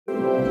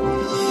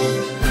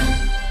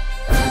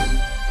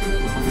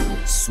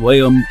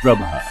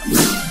SwayamPrabha.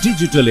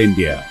 Digital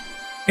India.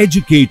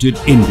 Educated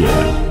India.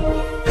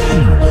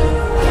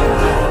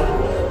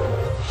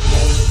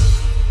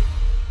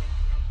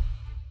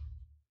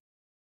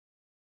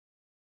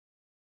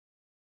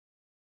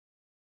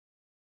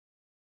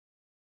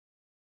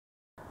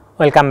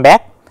 Welcome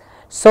back.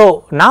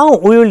 So, now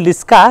we will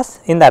discuss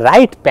in the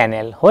right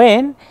panel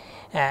when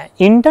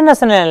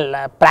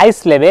international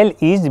price level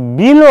is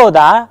below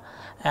the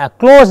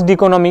closed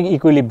economic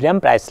equilibrium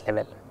price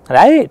level,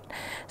 right.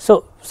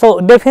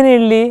 So,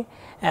 definitely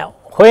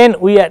when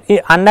we are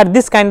under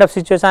this kind of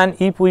situation,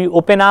 if we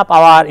open up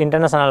our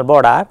international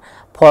border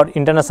for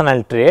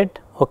international trade,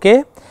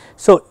 okay.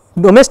 So,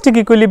 domestic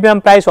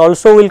equilibrium price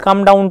also will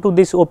come down to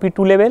this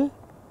OP2 level.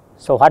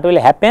 So, what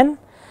will happen?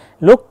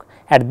 Look,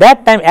 at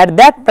that time, at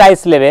that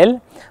price level,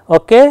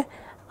 okay,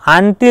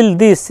 until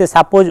this, say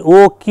suppose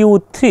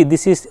OQ3,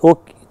 this is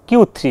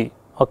OQ3,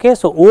 okay.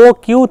 So,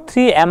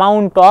 OQ3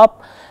 amount of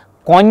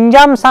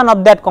consumption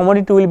of that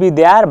commodity will be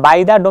there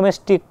by the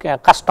domestic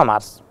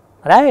customers,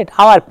 right,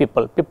 our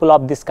people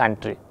of this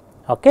country,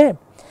 okay.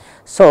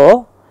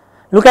 So,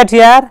 look at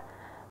here,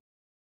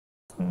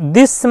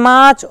 this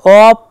much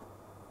of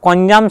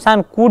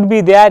consumption could be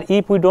there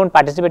if we do not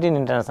participate in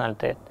international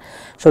trade.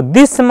 So,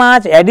 this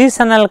much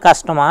additional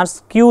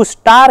customers Q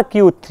star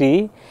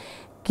Q3,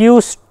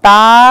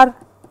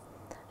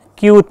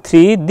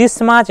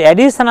 this much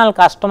additional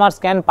customers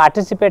can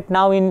participate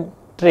now in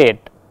trade,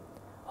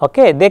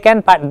 okay. They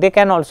can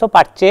also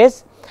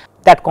purchase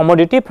that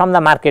commodity from the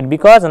market,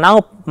 because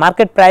now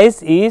market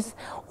price is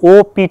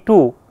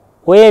OP2,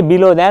 way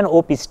below than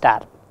OP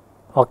star,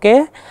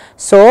 okay.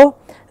 So,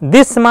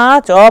 this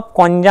much of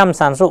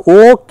consumption, so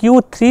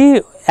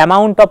OQ3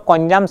 amount of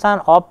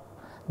consumption of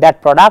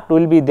that product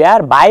will be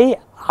there by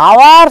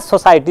our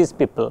society's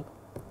people.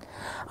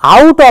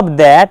 Out of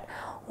that,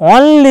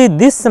 only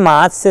this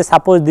much, say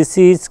suppose this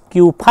is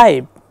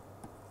Q5,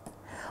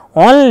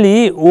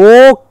 only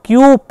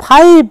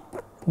OQ5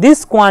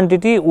 this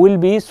quantity will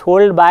be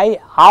sold by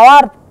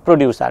our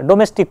producer,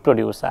 domestic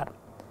producer,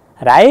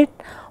 right.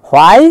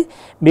 Why?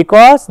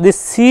 Because this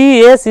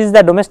CS is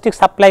the domestic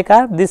supply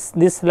curve,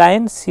 this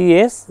line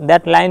CS,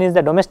 that line is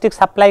the domestic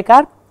supply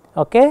curve,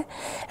 okay.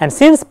 And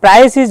since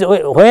price is,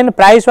 when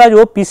price was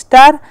OP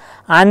star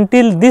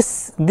until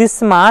this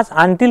much,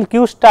 until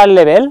Q star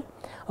level,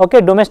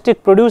 okay,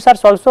 domestic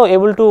producers also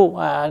able to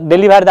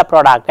deliver the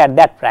product at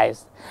that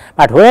price.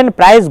 But when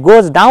price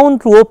goes down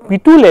to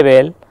OP2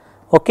 level,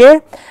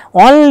 okay,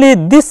 only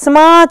this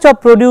much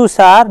of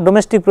producer,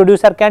 domestic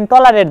producer can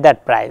tolerate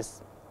that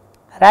price,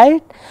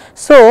 right.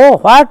 So,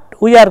 what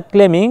we are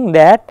claiming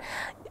that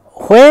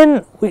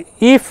when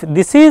if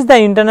this is the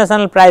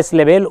international price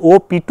level,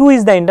 OP2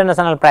 is the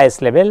international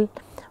price level,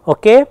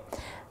 okay,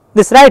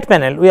 this right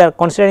panel we are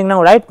considering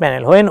now right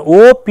panel, when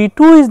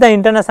OP2 is the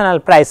international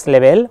price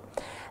level,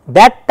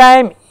 that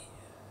time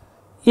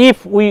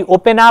if we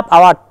open up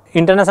our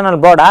international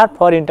border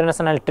for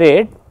international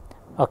trade,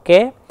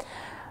 okay,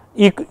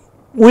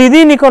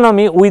 within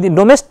economy, within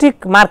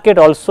domestic market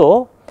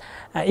also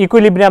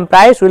equilibrium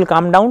price will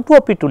come down to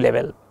OP2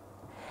 level.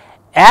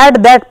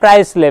 At that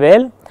price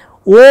level,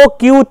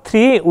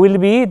 OQ3 will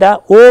be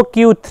the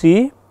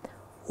OQ3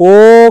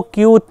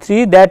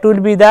 that will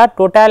be the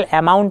total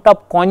amount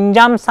of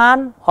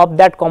consumption of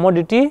that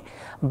commodity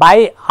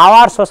by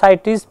our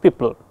society's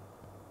people.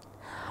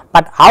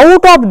 But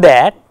out of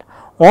that,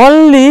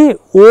 only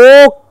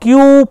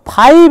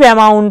OQ5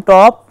 amount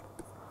of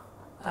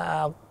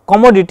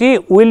commodity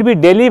will be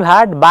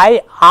delivered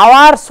by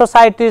our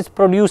society's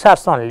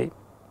producers only,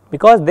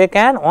 because they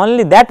can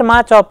only that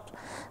much of,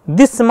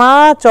 this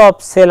much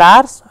of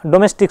sellers,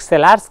 domestic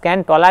sellers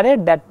can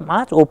tolerate that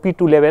much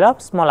OP2 level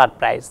of smaller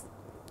price,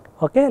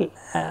 okay,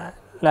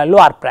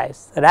 lower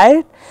price,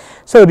 right.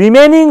 So,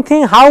 remaining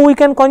thing how we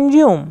can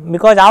consume,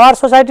 because our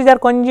societies are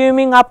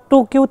consuming up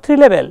to Q3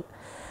 level.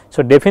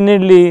 So,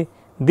 definitely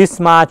this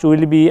much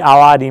will be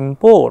our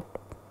import,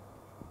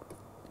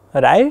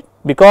 right,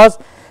 because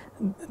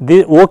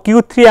the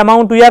OQ3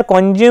 amount we are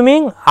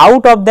consuming,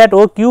 out of that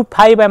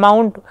OQ5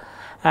 amount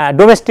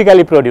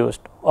domestically produced,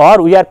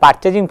 or we are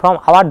purchasing from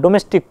our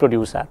domestic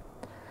producer.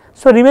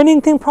 So, remaining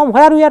thing from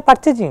where we are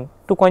purchasing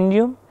to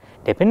consume?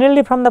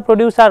 Definitely from the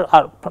producer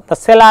or from the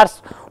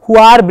sellers who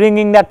are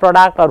bringing that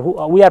product, or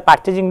who we are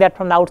purchasing that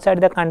from the outside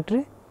the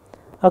country,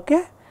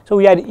 okay. So,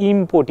 we are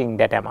importing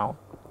that amount,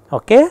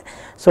 okay.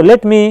 So,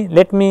 let me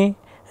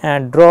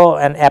draw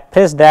an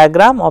phase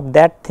diagram of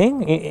that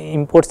thing,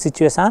 import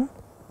situation.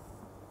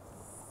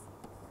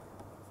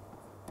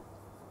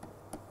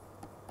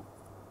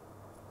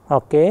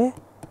 Okay,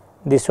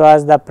 this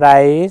was the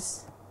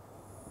price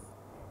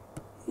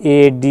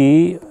AD,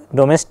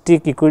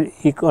 domestic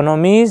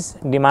economies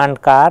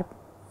demand curve,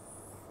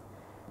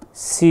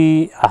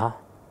 CS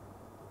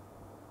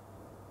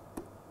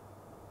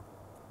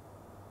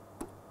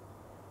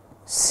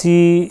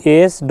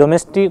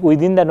domestic,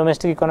 within the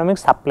domestic economic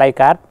supply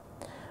curve,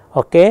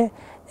 okay,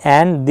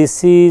 and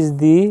this is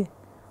the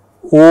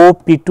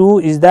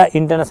OP2 is the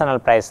international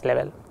price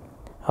level,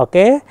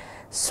 okay.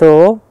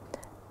 So,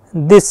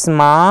 this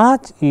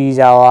much is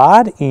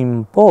our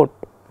import.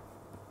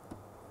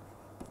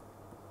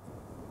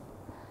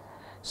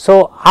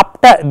 So,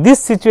 after this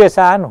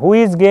situation, who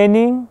is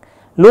gaining?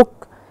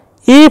 Look,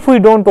 if we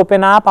do not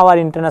open up our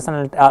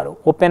international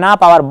open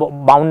up our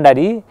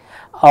boundary,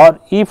 or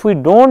if we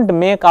do not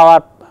make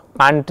our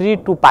country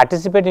to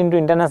participate into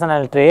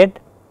international trade,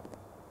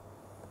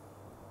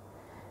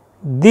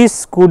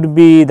 this could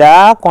be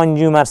the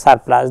consumer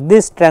surplus.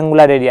 This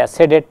triangular area,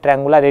 shaded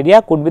triangular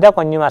area could be the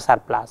consumer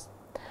surplus.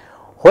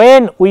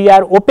 When we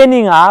are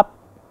opening up,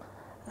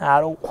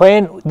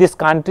 when this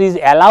country is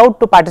allowed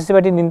to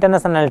participate in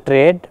international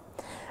trade,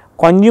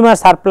 consumer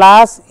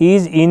surplus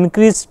is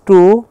increased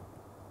to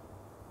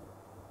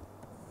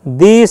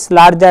this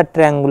larger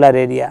triangular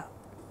area.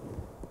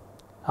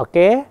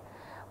 Okay.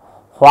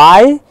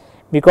 Why?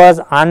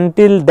 Because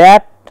until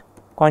that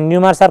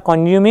consumers are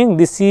consuming,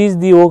 this is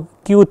the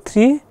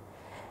Q3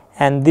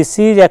 and this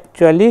is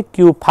actually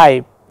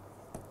Q5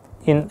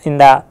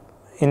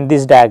 in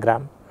this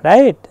diagram,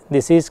 right.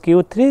 This is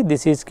Q3,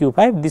 this is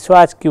Q5, this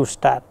was Q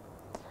star.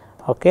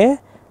 Okay.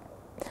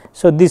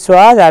 So, this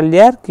was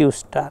earlier Q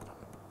star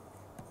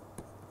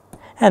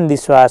and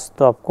this was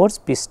of course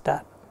P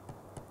star,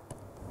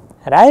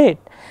 right.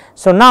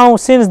 So, now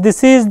since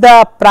this is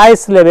the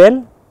price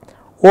level,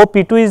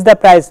 OP2 is the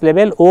price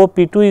level,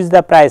 OP2 is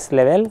the price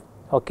level.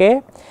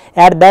 Okay.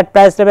 At that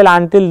price level,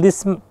 until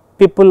this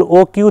people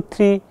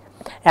OQ3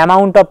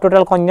 amount of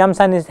total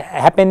consumption is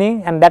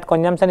happening, and that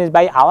consumption is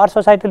by our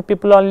societal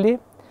people only.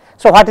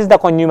 So, what is the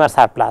consumer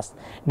surplus?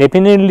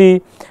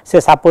 Definitely, say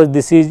suppose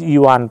this is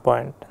E1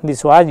 point,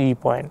 this was E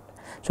point.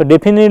 So,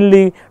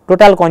 definitely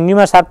total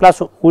consumer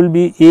surplus will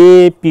be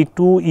A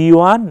P2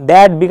 E1,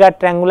 that bigger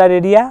triangular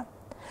area.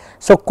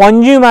 So,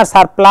 consumer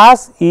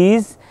surplus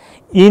is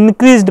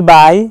increased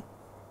by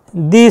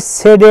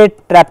this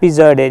shaded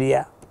trapezoid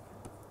area,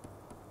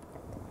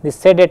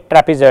 this shaded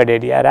trapezoid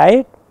area,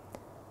 right.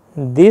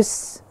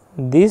 This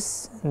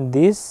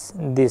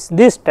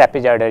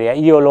trapezoid area,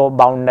 yellow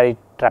boundary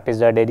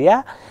trapezoid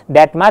area,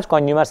 that much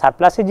consumer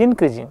surplus is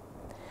increasing.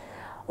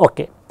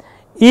 Okay.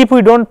 If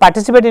we do not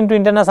participate into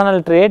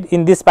international trade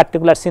in this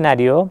particular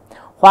scenario,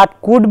 what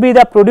could be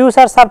the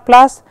producer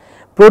surplus?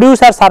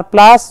 Producer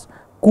surplus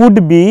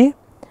could be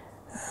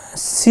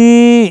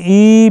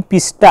CEP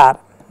star,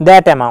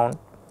 that amount,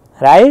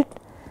 right.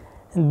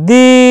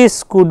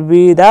 This could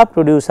be the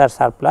producer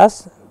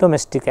surplus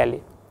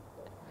domestically.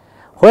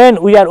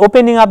 When we are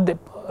opening up the,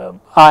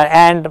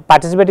 and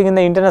participating in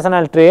the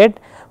international trade,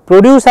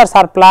 producer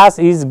surplus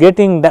is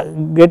getting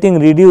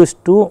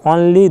reduced to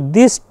only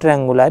this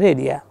triangular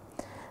area,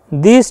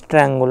 this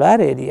triangular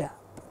area.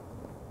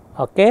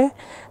 Okay.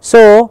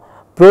 So,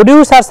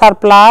 producer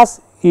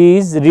surplus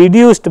is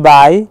reduced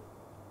by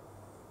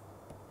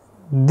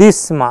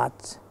this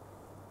much.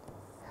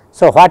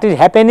 So, what is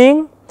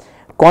happening?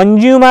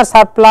 Consumer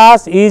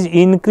surplus is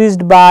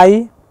increased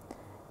by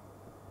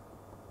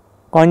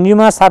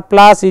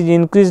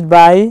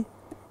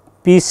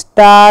P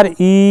star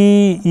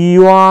E,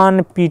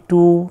 E1,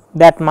 P2,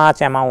 that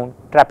much amount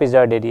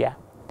trapezoid area,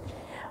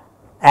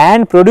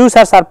 and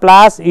producer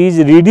surplus is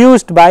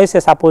reduced by, say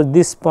suppose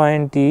this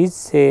point is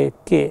say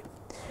K.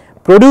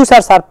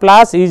 Producer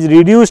surplus is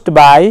reduced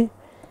by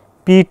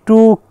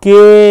P2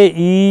 K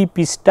E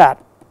P star.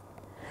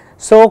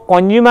 So,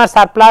 consumer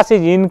surplus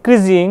is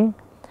increasing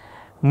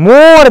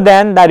more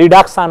than the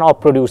reduction of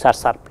producer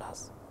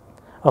surplus.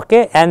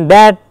 Okay. And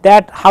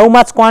that how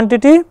much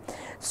quantity?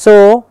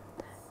 So,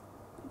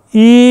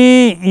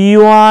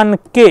 E1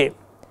 K,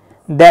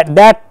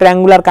 that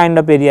triangular kind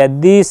of area,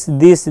 this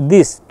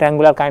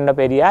triangular kind of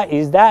area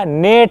is the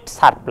net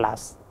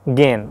surplus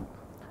gain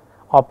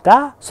of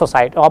the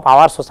society, of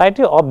our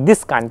society, of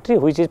this country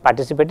which is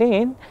participating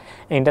in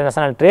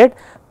international trade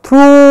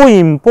through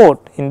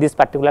import, in this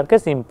particular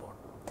case import.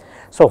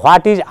 So,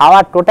 what is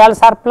our total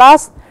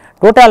surplus?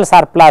 Total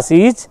surplus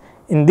is,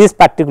 in this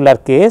particular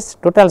case,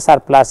 total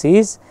surplus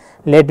is,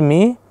 let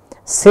me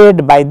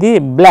shade by the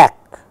black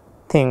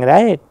thing,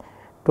 right.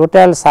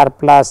 Total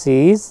surplus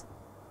is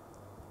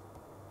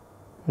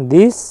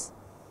this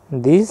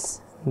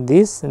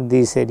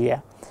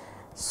area.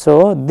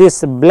 So,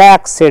 this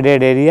black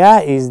shaded area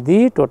is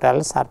the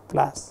total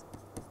surplus,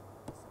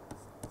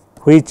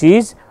 which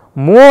is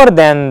more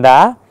than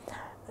the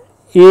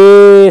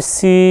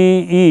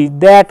ACE,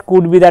 that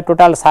could be the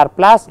total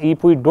surplus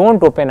if we do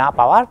not open up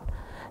our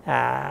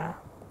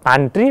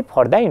country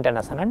for the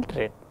international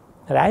trade,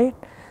 right.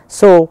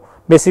 So,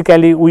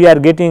 basically we are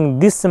getting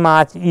this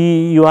much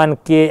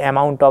E1K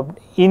amount of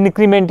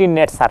increment in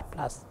net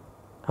surplus.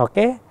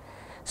 Okay.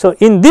 So,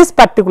 in this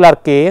particular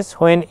case,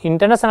 when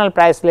international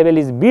price level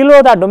is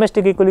below the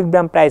domestic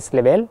equilibrium price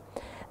level,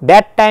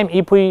 that time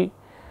if we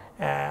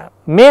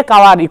make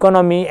our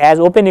economy as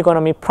open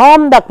economy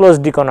from the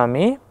closed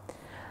economy,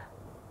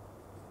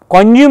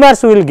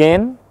 consumers will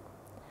gain,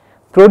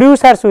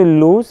 producers will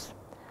lose,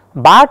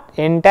 but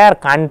entire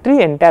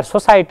country, entire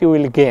society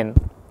will gain,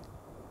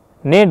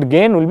 net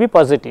gain will be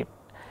positive.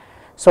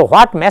 So,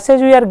 what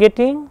message we are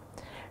getting?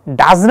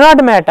 Does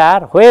not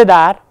matter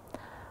whether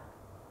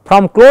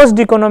from closed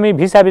economy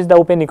vis-a-vis the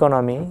open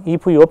economy,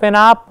 if we open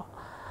up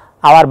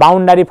our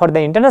boundary for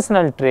the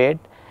international trade,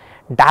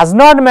 does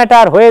not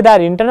matter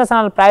whether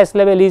international price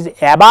level is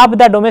above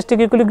the domestic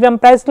equilibrium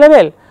price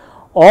level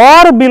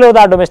or below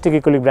the domestic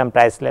equilibrium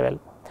price level.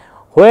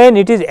 When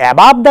it is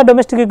above the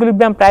domestic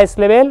equilibrium price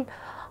level,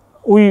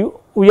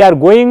 we are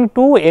going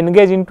to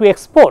engage into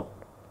export.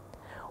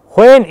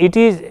 When it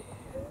is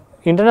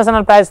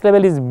international price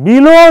level is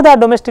below the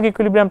domestic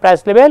equilibrium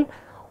price level,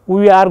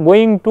 we are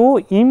going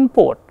to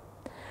import.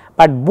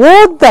 But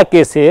both the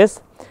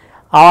cases,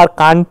 our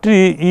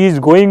country is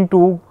going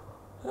to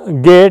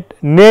get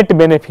net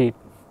benefit.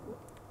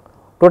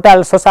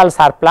 Total social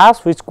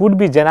surplus which could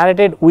be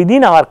generated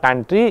within our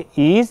country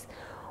is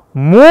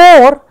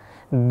more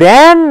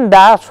than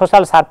the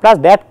social surplus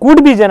that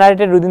could be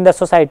generated within the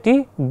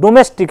society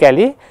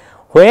domestically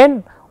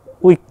when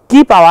we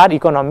keep our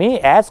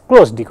economy as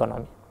closed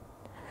economy.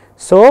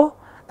 So,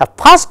 the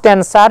first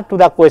answer to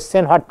the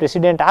question what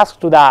President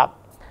asked to the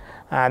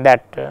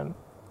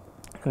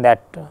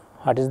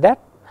what is that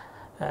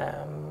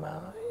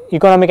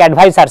economic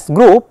advisors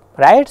group,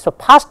 right. So,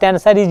 first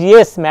answer is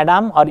yes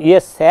madam or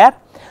yes sir,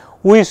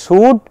 we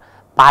should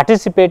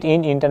participate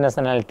in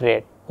international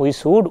trade, we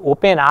should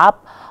open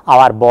up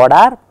our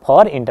border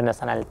for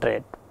international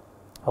trade.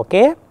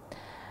 Okay.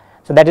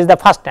 So, that is the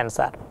first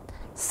answer.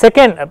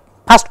 Second,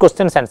 first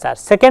question's answer.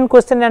 Second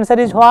question answer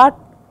is what?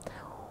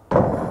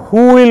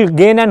 Who will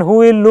gain and who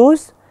will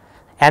lose?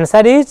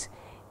 Answer is,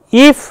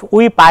 if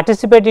we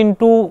participate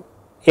into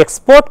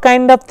export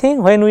kind of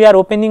thing when we are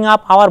opening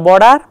up our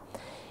border,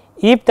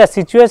 if the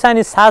situation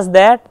is such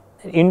that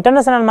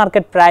international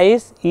market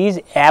price is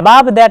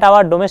above that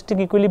our domestic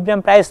equilibrium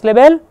price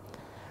level,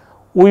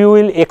 we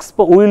will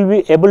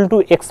be able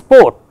to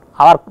export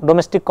our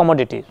domestic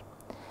commodities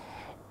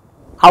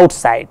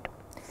outside,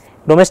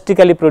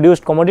 domestically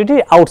produced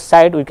commodity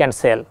outside we can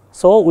sell.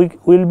 So, we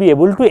will be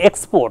able to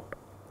export,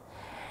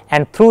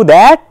 and through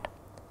that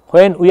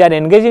when we are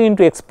engaging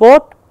into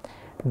export,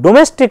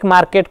 domestic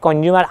market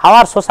consumer,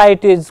 our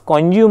society's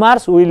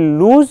consumers will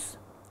lose,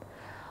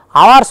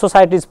 our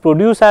society's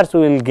producers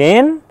will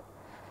gain,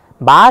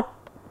 but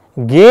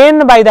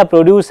gain by the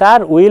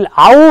producer will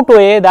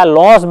outweigh the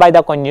loss by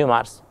the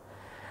consumers.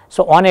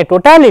 So, on a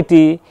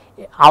totality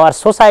our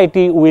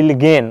society will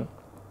gain.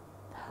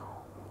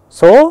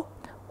 So,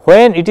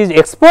 when it is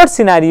export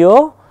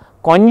scenario,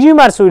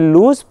 consumers will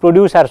lose,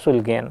 producers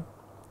will gain.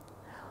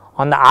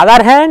 On the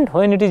other hand,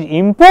 when it is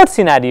import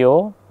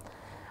scenario,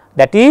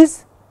 that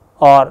is,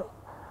 or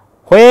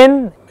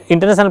when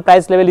international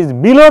price level is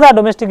below the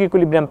domestic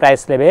equilibrium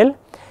price level,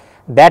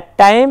 that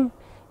time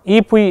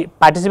if we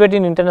participate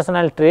in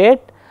international trade,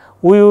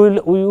 we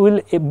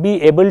will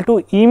be able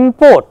to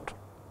import,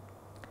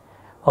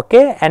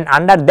 okay, and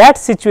under that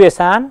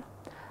situation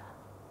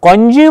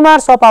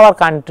consumers of our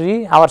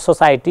country, our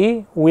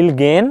society will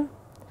gain,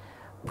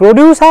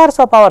 producers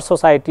of our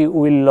society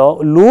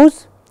will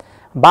lose,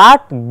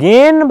 but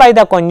gain by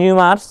the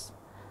consumers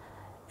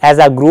as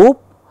a group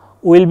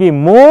will be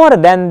more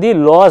than the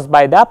loss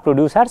by the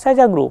producers as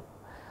a group.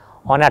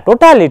 On a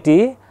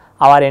totality,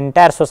 our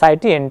entire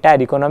society, entire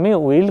economy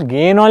will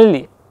gain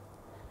only.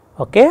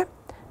 Okay.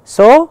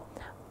 So,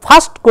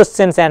 first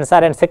question's answer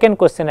and second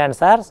question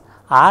answers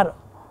are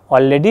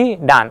already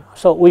done.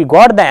 So, we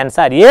got the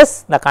answer,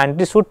 yes, the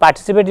country should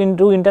participate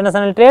into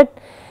international trade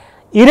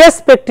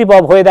irrespective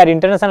of whether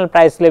international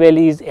price level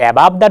is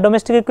above the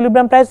domestic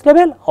equilibrium price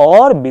level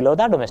or below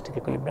the domestic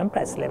equilibrium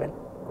price level.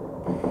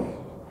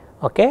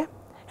 Okay.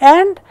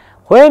 And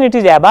when it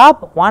is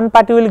above, one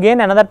party will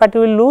gain, another party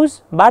will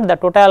lose, but the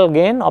total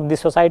gain of the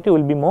society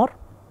will be more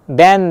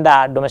than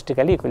the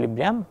domestically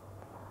equilibrium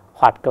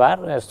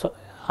whatever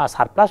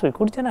surplus we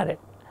could generate.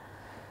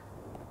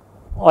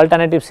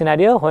 Alternative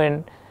scenario,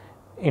 when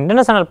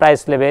international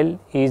price level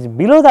is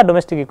below the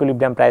domestic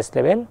equilibrium price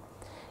level,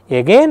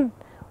 again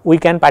we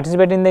can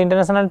participate in the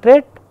international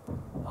trade.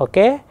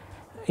 Okay.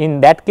 In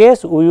that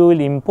case, we will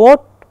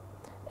import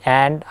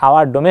and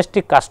our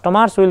domestic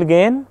customers will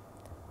gain,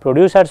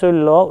 producers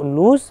will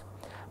lose,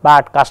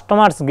 but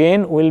customers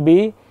gain will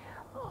be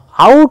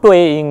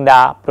outweighing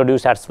the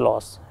producers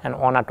loss, and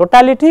on a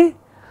totality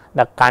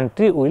the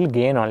country will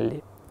gain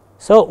only.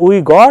 So,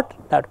 we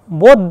got that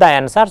both the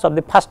answers of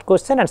the first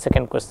question and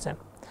second question.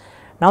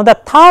 Now, the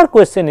third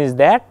question is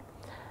that,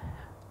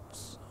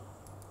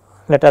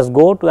 let us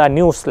go to a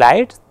new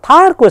slide.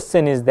 Third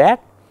question is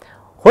that,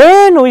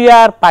 when we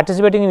are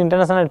participating in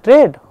international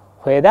trade,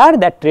 whether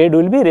that trade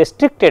will be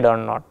restricted or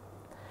not.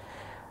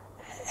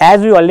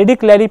 As we already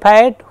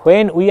clarified,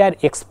 when we are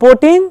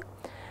exporting,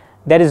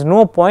 there is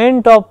no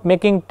point of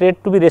making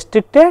trade to be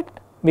restricted,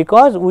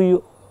 because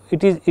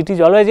it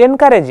is always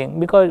encouraging,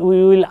 because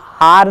we will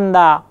earn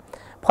the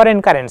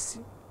foreign currency,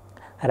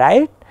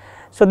 right.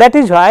 So, that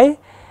is why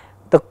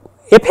the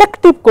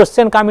effective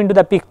question come into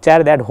the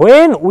picture, that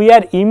when we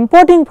are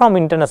importing from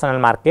international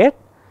market,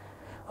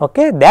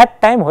 okay,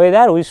 that time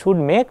whether we should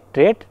make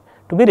trade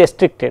to be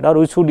restricted or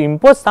we should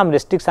impose some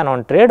restriction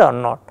on trade or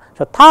not.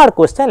 So, third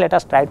question let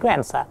us try to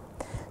answer.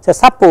 So,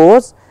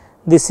 suppose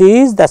this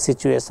is the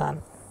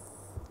situation,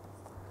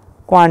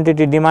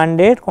 quantity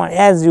demanded,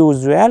 as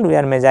usual we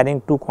are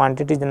measuring two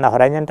quantities in the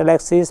horizontal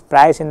axis,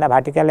 price in the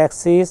vertical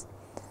axis.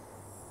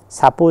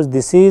 Suppose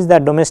this is the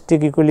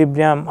domestic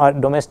equilibrium or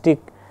domestic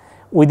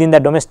within the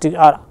domestic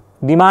or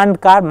demand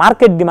curve,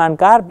 market demand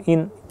curve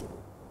in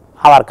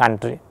our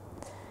country.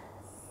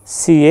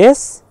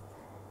 CS,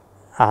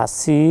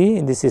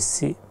 C, this is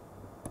C.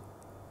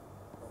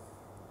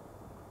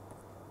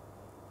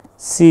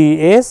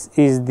 CS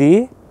is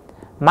the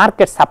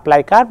market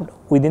supply curve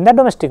within the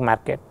domestic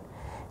market,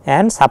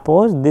 and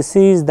suppose this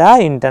is the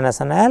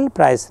international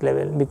price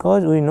level,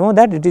 because we know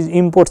that it is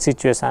import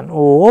situation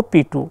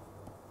OP2.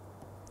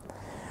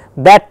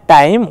 That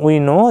time we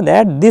know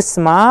that this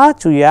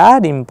much we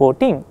are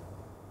importing,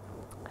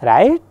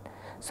 right.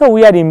 So,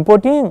 we are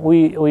importing,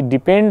 we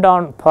depend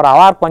on, for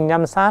our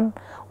consumption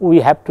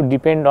we have to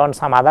depend on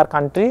some other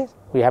countries,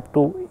 we have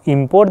to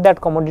import that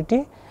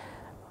commodity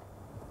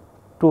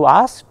to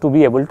us to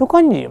be able to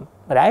consume,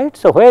 right.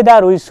 So,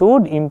 whether we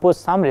should impose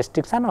some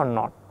restriction or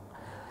not.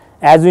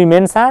 As we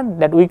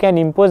mentioned that we can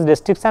impose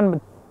restriction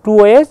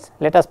two ways.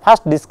 Let us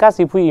first discuss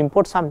if we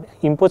impose some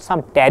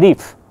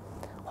tariff,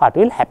 what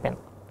will happen,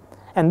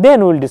 and then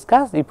we will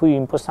discuss if we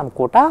impose some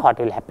quota, what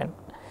will happen.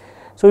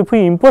 So, if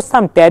we impose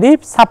some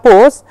tariff,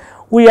 suppose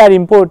we are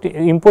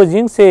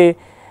imposing say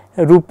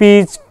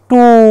rupees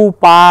 2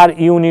 per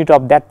unit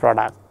of that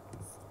product,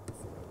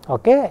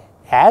 okay,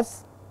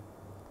 as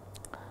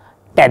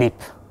tariff.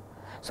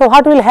 So,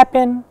 what will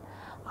happen?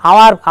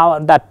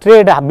 The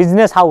trade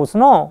business house,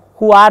 no,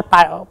 who are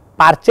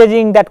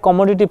purchasing that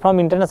commodity from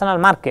international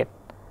market,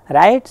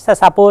 right. So,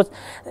 suppose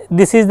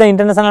this is the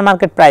international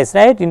market price,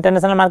 right,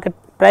 international market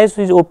price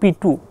is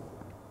OP2,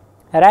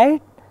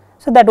 right.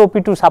 So, that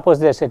OP2 suppose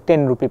they say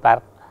 10 rupee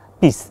per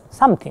piece,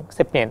 something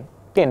say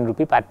 10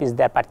 rupee per piece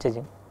they are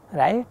purchasing,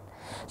 right.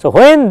 So,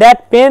 when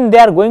that pen they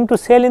are going to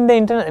sell in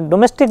the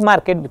domestic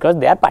market, because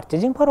they are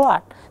purchasing for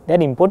what? They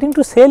are importing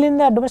to sell in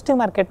the domestic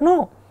market,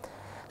 no.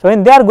 So,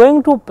 when they are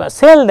going to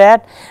sell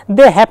that,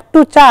 they have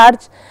to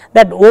charge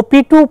that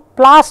OP2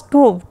 plus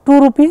 2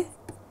 rupee,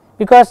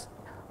 because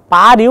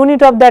per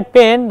unit of that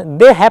pen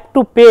they have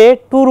to pay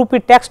 2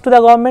 rupee tax to the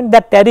government.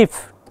 That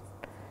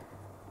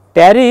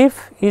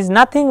tariff is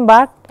nothing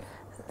but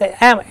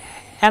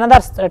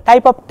another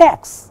type of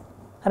tax,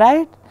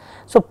 right.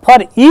 So, for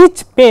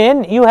each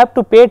pen you have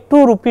to pay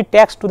 2 rupee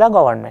tax to the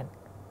government,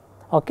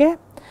 okay.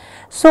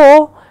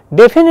 So,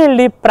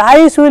 definitely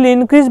price will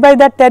increase by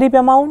that tariff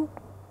amount.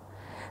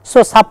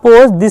 So,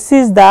 suppose this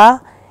is the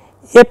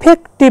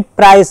effective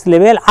price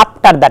level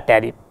after the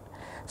tariff.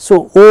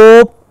 So,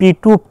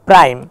 OP2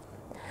 prime.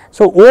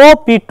 So,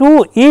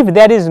 OP2, if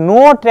there is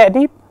no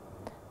tariff,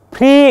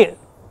 free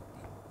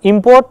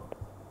import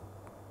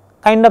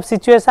kind of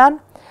situation,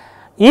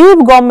 if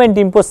government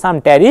impose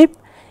some tariff,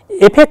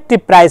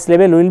 effective price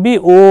level will be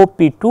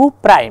OP2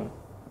 prime,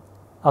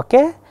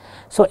 okay.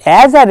 So,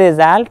 as a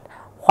result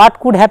what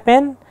could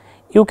happen?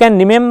 You can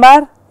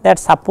remember that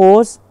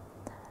suppose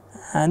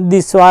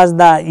this was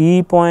the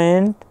E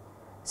point,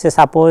 say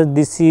suppose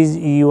this is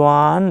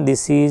E1,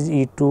 this is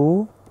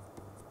E2,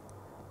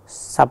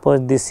 suppose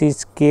this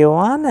is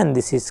K1 and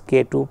this is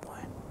K2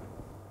 point,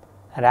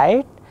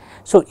 right.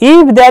 So,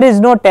 if there is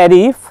no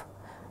tariff,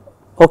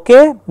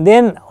 okay,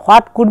 then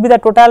what could be the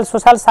total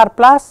social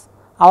surplus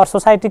our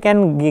society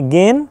can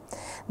gain?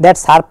 That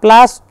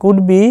surplus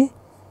could be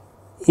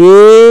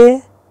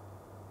A,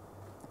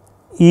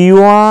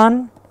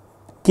 E1,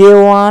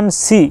 K1,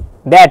 C,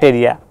 that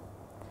area,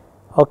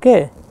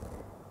 okay.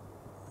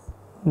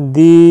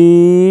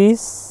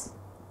 This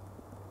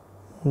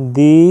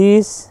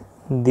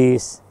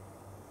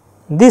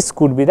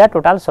could be the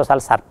total social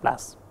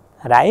surplus,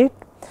 right.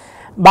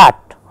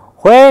 But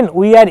when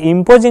we are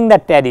imposing the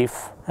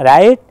tariff,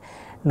 right,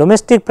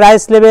 domestic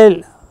price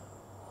level,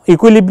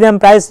 equilibrium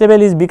price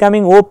level is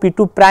becoming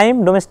OP2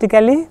 prime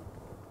domestically,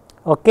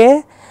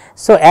 okay.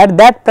 So, at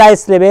that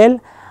price level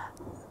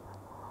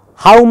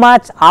how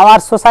much our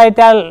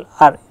societal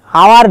or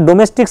our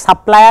domestic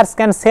suppliers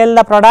can sell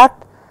the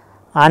product?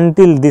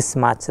 Until this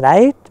much,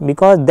 right,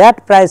 because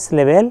that price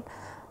level,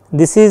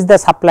 this is the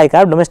supply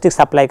curve, domestic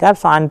supply curve.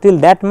 So, until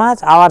that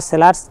much our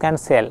sellers can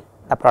sell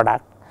the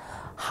product.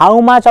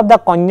 How much of the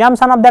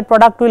consumption of that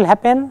product will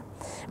happen?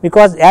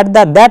 Because at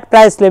that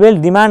price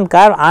level demand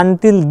curve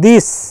until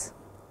this,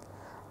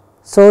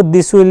 so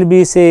this will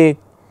be say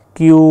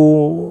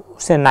Q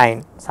say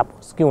 9,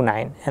 suppose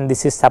Q9, and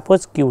this is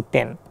suppose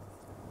Q10,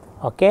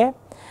 okay.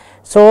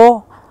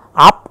 So,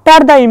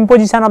 after the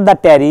imposition of the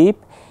tariff,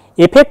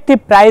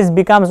 effective price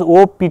becomes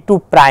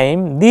OP2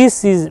 prime.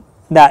 This is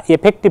the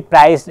effective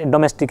price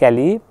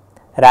domestically,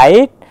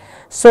 right.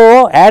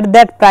 So, at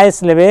that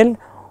price level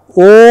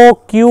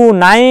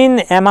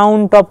OQ9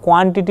 amount of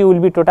quantity will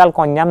be total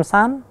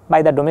consumption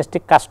by the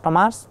domestic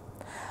customers.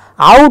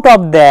 Out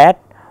of that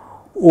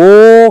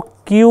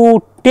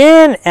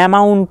OQ10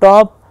 amount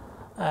of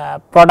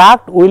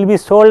product will be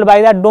sold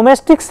by the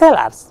domestic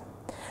sellers.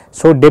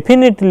 So,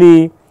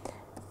 definitely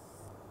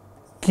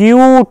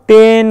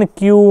Q10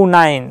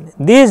 Q9,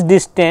 this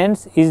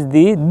distance is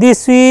the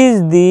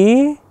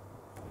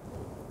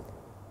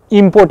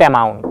import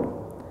amount.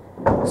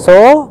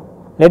 So,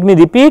 let me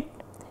repeat,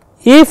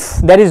 if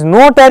there is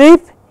no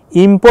tariff,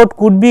 import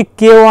could be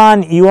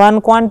K1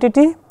 E1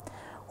 quantity.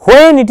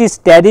 When it is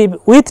tariff,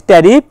 with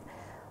tariff,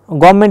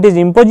 government is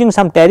imposing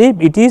some tariff,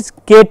 it is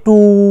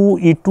K2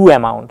 E2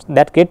 amount.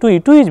 That K2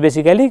 E2 is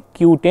basically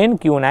Q10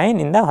 Q9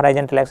 in the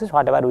horizontal axis,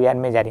 whatever we are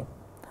measuring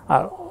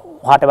or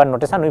whatever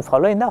notation we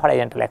follow in the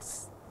horizontal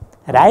axis,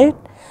 right.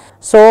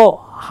 So,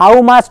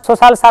 how much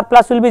social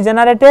surplus will be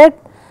generated?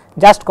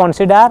 Just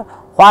consider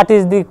what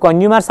is the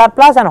consumer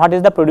surplus and what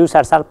is the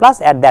producer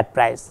surplus at that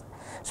price.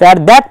 So,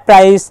 at that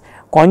price,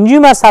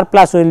 consumer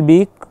surplus will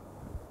be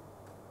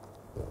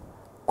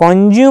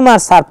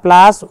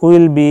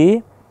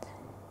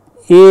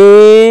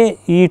A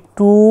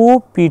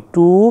E2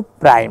 P2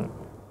 prime,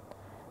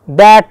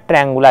 that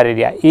triangular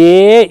area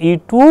A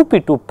E2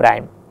 P2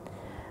 prime.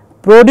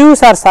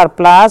 Producer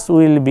surplus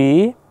will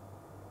be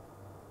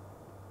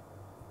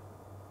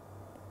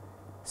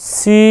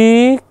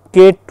C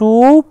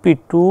K2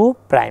 P2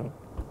 prime.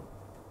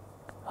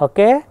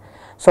 Okay.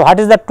 So, what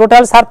is the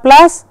total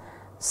surplus?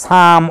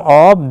 Sum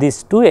of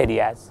these two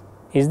areas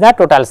is the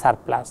total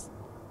surplus.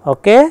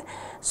 Okay.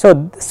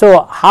 So,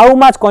 how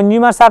much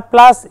consumer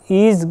surplus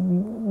is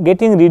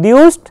getting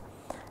reduced?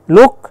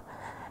 Look,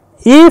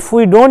 if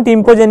we do not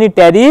impose any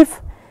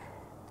tariff,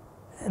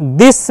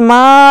 this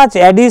much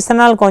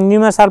additional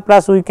consumer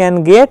surplus we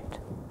can get.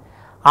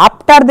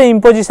 After the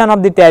imposition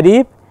of the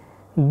tariff,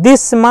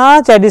 this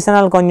much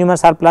additional consumer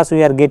surplus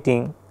we are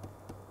getting.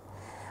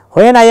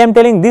 When I am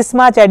telling this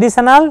much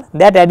additional,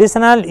 that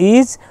additional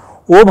is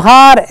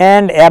over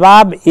and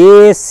above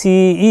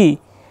ACE,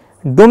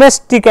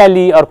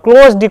 domestically or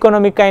closed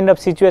economic kind of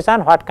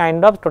situation, what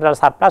kind of total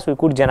surplus we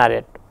could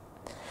generate.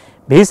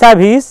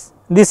 Vis-a-vis,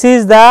 this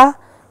is the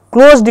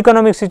closed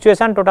economic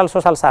situation total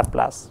social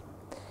surplus.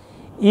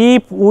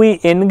 If we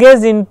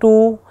engage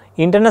into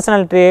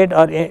international trade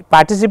or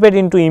participate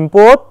into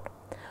import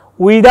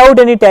without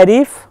any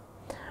tariff,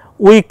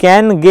 we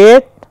can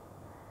get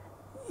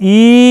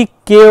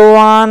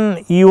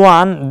EK1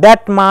 E1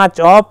 that much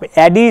of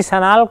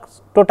additional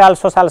total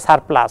social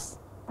surplus.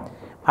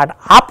 But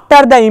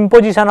after the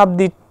imposition of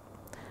the,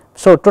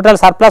 so total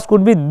surplus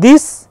could be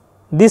this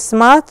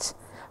much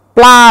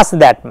plus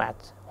that much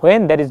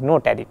when there is no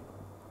tariff.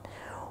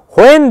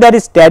 When there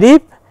is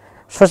tariff,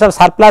 social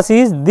surplus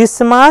is this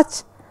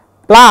much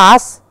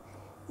plus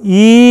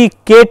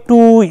K2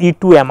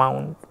 E2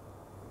 amount.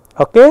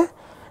 Okay.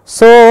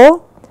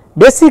 So,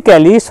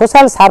 basically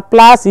social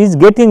surplus is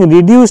getting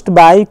reduced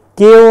by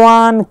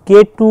K1,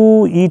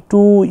 K2, E2,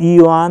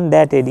 E1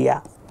 that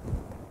area.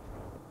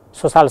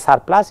 Social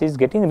surplus is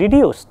getting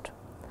reduced,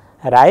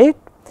 right.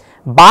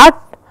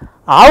 But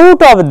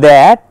out of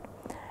that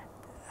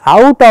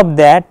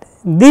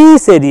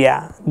this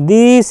area,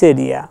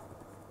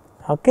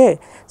 okay.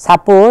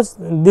 Suppose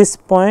this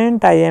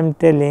point I am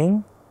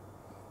telling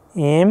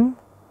M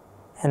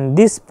and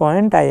this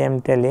point I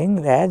am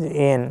telling as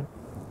N.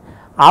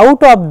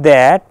 Out of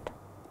that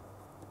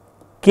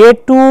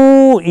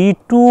K2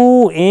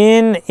 E2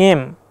 N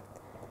M,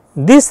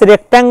 this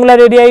rectangular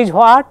area is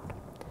what?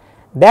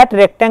 That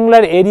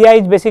rectangular area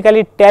is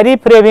basically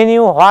tariff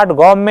revenue what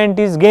government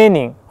is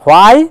gaining.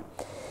 Why?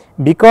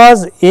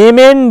 Because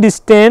MN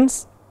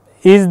distance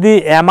is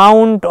the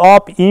amount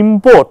of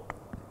import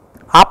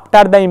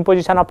after the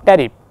imposition of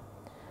tariff,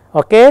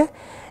 okay,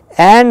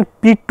 and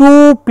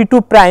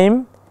P2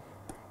 prime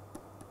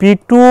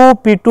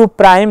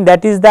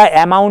that is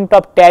the amount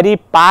of tariff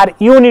per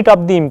unit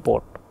of the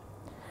import.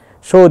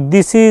 So,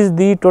 this is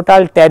the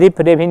total tariff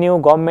revenue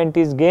government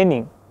is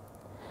gaining.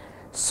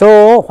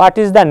 So, what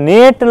is the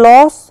net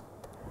loss?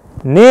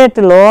 Net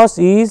loss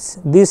is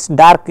this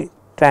dark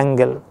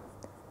triangle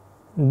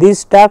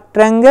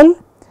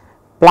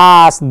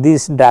plus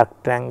this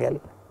dark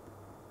triangle.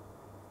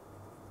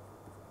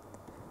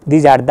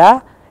 These are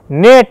the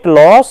net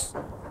loss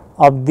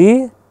of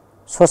the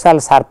social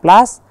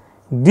surplus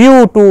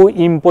due to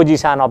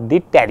imposition of the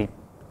tariff.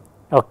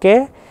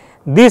 Okay.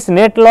 This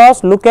net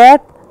loss, look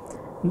at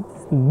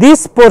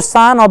this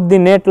portion of the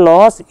net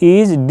loss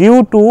is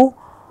due to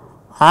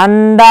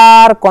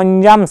under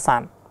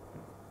consumption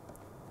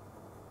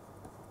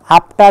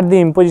after the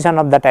imposition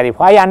of the tariff.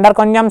 Why under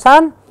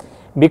consumption?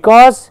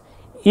 Because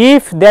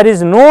if there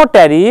is no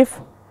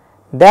tariff,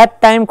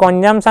 that time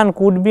consumption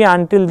could be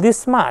until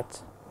this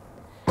much.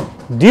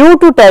 Due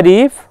to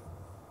tariff,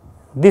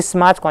 this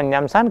much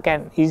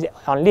consumption is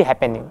only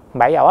happening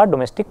by our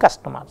domestic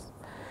customers.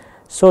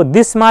 So,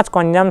 this much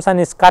consumption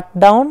is cut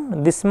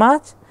down, this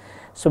much.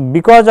 So,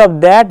 because of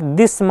that,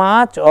 this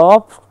much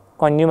of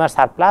consumer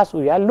surplus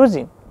we are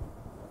losing.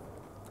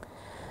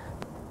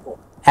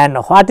 And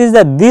what is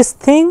the this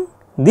thing?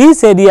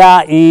 This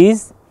area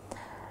is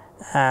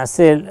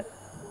say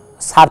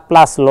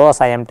surplus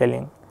loss, I am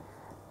telling,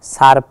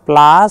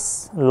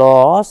 surplus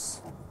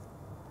loss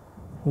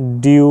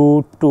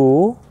due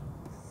to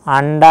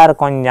under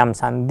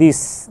consumption,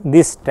 this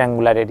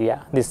triangular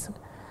area, this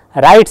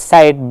right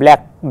side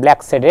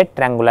black shaded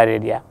triangular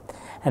area,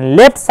 and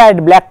left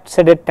side black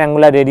shaded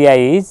triangular area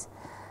is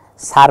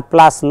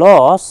surplus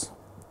loss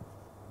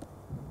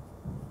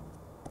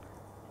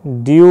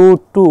due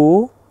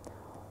to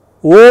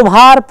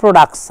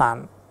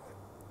overproduction.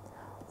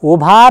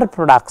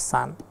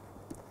 Overproduction.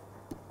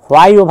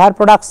 Why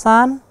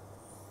overproduction?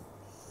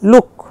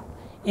 Look,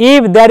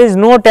 if there is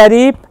no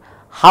tariff,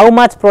 how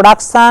much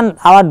production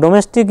our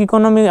domestic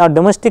economy or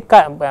domestic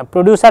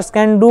producers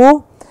can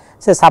do?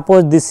 Say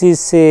suppose this is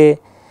say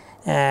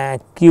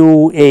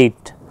Q8,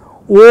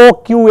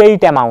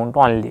 Q8 amount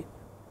only.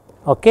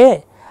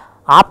 Okay.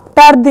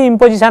 After the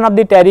imposition of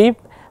the tariff,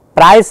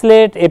 price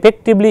rate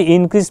effectively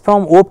increased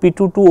from OP2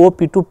 to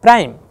OP2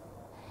 prime.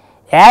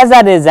 As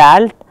a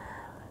result,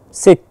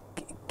 say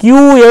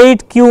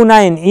Q8,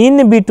 Q9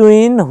 in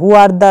between who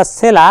are the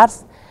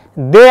sellers,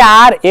 they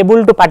are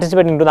able to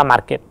participate into the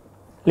market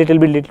little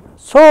bit.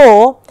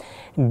 So,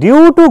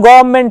 due to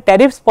government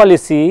tariffs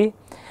policy,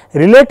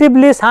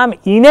 relatively some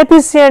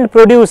inefficient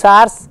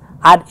producers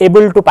are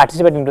able to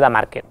participate into the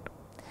market.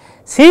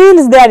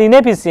 Since they are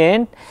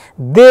inefficient,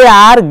 they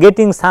are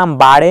getting some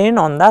burden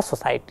on the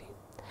society.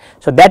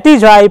 So, that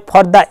is why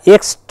for the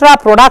extra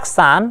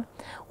production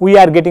we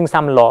are getting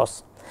some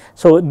loss.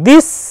 So,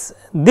 this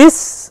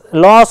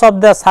loss of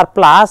the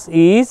surplus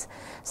is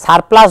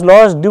surplus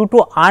loss due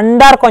to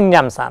under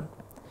consumption.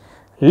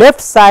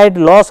 Left side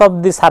loss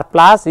of the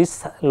surplus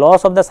is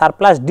loss of the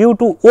surplus due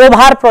to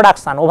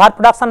overproduction.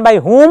 Overproduction by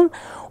whom?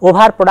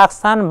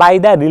 Overproduction by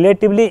the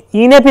relatively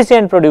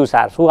inefficient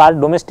producers who are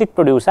domestic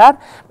producer,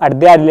 but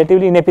they are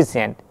relatively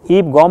inefficient.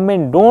 If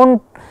government do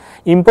not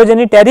impose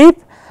any tariff,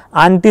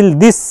 until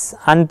this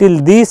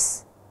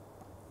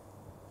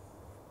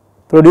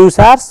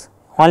producers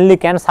only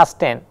can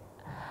sustain.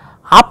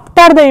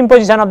 After the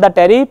imposition of the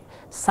tariff,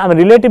 some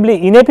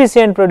relatively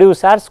inefficient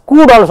producers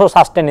could also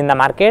sustain in the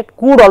market,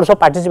 could also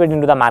participate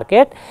into the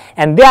market,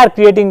 and they are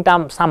creating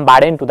some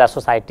burden to the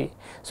society.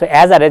 So,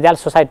 as a result,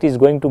 society is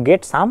going to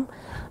get some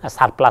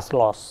surplus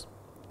loss,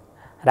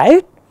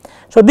 right.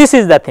 So, this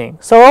is the thing.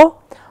 So,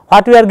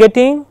 what we are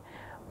getting?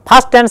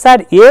 First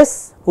answer,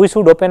 yes, we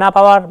should open up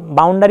our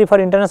boundary for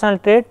international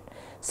trade.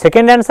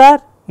 Second answer,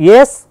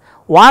 yes,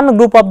 one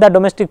group of the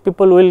domestic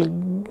people will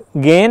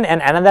gain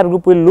and another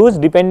group will lose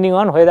depending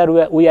on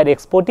whether we are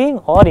exporting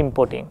or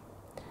importing.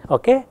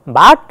 Okay.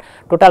 But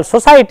total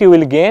society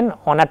will gain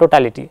on a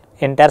totality,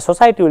 entire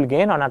society will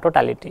gain on a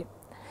totality.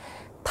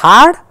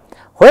 Third,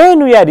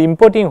 when we are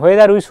importing,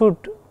 whether we should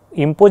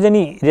impose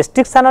any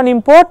restriction on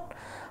import,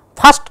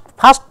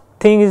 first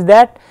thing is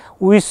that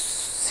we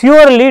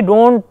surely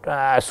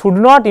should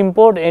not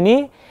import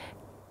any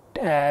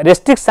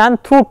restriction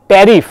through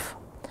tariff.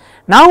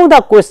 Now,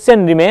 the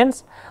question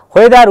remains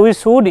whether we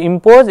should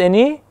impose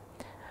any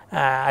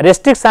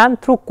restriction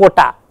through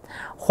quota.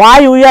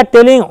 Why we are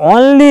telling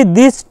only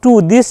these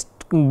two, this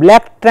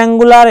black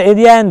triangular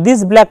area and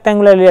this black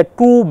triangular area,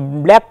 two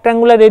black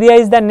triangular area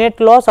is the net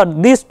loss, or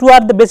these two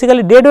are the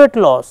basically deadweight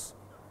loss,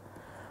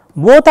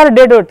 both are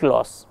deadweight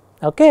loss.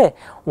 Okay.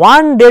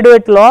 One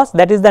deadweight loss,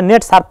 that is the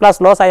net surplus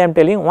loss I am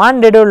telling,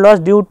 one deadweight loss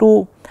due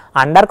to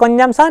under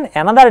consumption,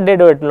 another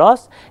deadweight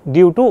loss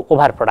due to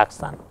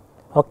overproduction.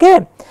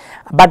 Okay.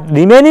 But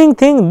remaining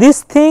thing,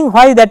 this thing,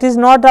 why that is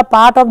not a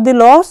part of the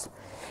loss?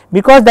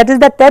 Because that is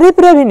the tariff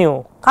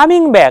revenue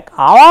coming back,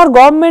 our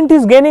government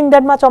is gaining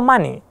that much of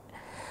money.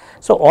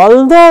 So,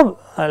 although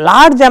a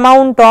large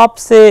amount of,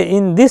 say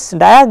in this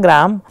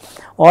diagram,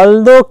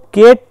 although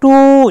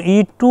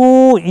K2, E2,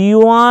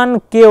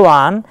 E1,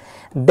 K1,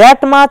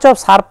 that much of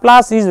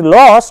surplus is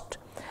lost,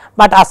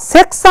 but a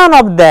section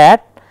of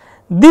that,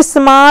 this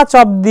much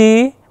of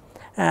the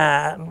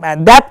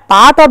that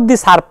part of the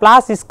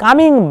surplus is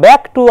coming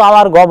back to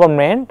our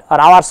government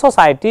or our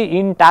society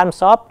in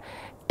terms of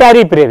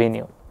tariff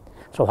revenue.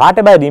 So,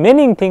 whatever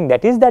remaining thing,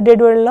 that is the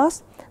deadweight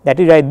loss, that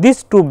is why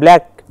these two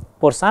black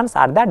portions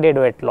are the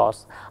deadweight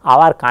loss,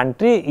 our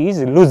country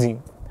is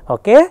losing.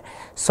 Okay.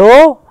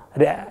 So,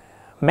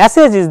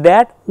 message is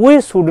that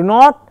we should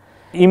not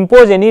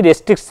impose any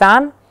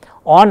restriction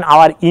on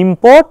our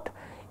import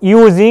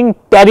using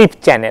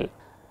tariff channel.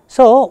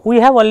 So, we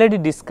have already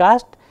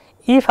discussed,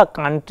 if a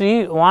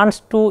country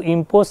wants to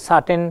impose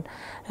certain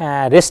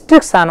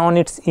restriction on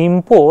its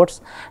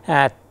imports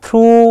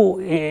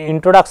through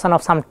introduction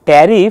of some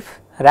tariff,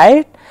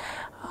 right.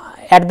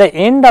 At the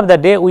end of the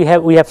day, we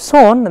have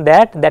shown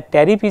that that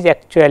tariff is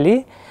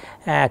actually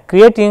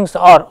creating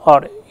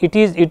or it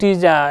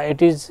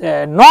is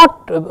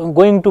not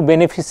going to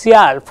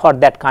beneficial for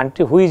that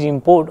country who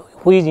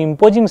is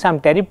imposing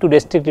some tariff to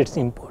restrict its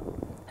import,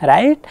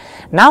 right.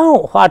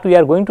 Now, what we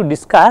are going to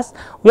discuss?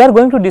 We are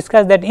going to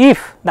discuss that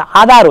if the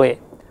other way,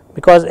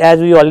 because as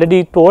we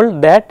already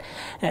told that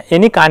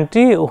any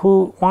country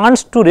who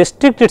wants to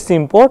restrict its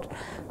import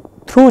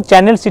through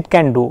channels, it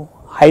can do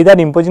either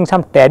imposing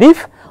some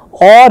tariff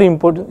or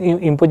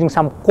imposing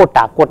some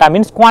quota. Quota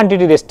means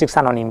quantity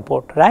restriction on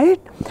import, right.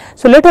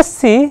 So, let us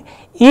see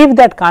if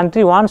that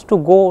country wants to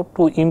go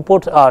to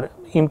import or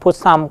impose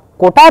some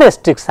quota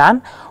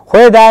restriction,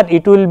 whether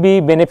it will be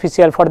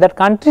beneficial for that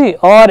country,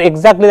 or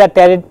exactly the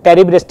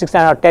tariff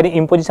restriction or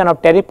imposition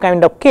of tariff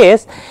kind of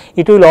case,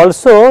 it will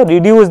also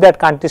reduce that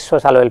country's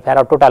social welfare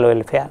or total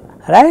welfare.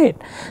 right.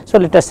 So,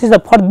 let us see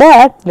for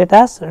that let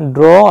us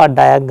draw a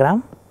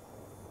diagram.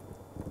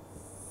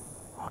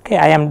 Okay,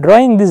 I am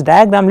drawing this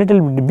diagram little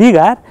bit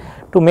bigger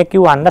to make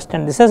you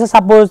understand. This is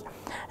suppose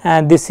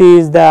this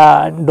is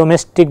the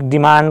domestic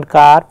demand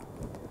curve,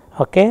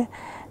 okay.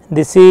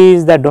 This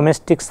is the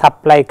domestic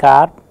supply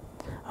curve,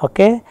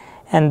 okay,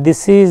 and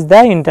this is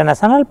the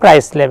international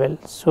price level.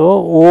 So,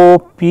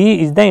 OP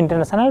is the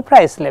international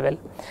price level,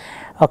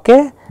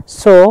 okay.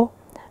 So,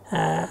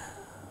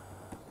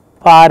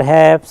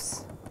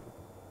 perhaps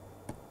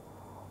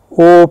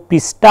OP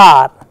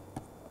star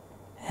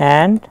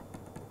and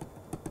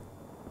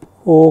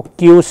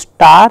OQ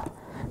star.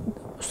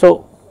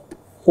 So,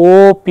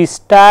 OP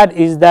star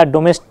is the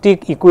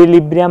domestic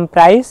equilibrium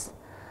price,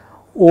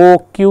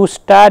 OQ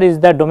star is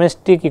the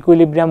domestic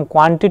equilibrium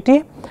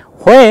quantity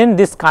when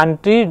this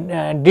country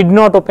did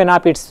not open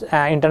up its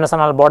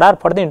international border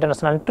for the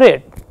international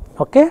trade.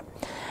 Okay.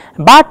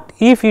 But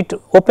if it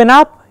open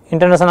up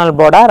international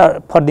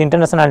border for the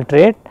international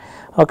trade,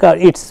 okay,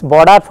 its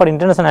border for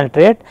international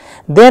trade,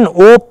 then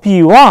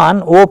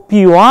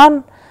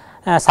OP1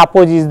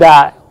 suppose is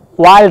the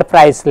world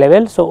price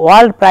level. So,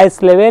 world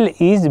price level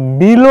is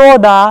below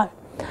the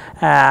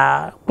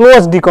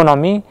closed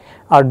economy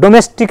or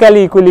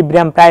domestically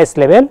equilibrium price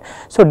level.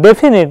 So,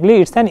 definitely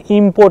it is an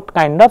import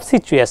kind of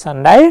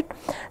situation, right.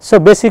 So,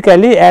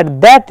 basically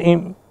at that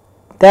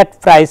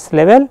price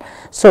level.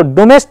 So,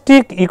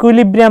 domestic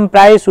equilibrium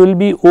price will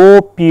be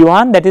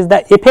OP1, that is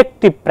the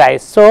effective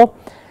price. So,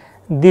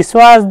 this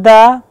was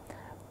the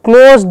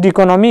closed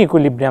economy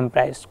equilibrium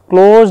price,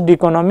 closed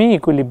economy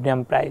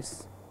equilibrium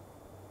price,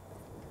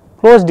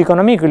 closed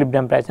economy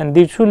equilibrium price, and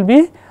this will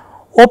be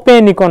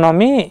open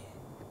economy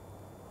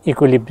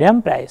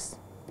equilibrium price,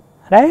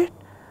 right.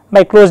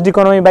 By closed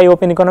economy, by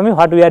open economy,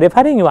 what we are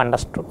referring, you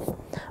understood.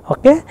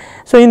 Okay.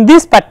 So, in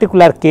this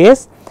particular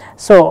case,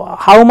 so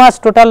how much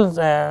total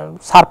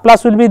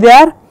surplus will be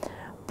there?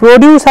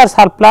 Producer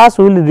surplus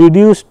will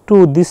reduce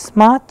to this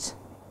much,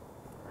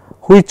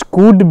 which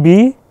could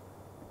be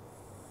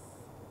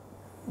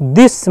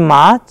this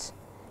much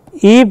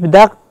if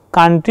the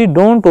country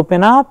do not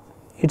open up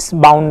its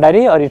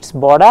boundary or its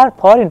border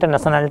for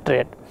international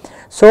trade.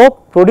 So,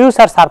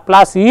 producer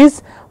surplus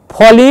is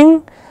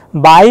falling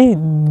by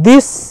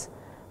this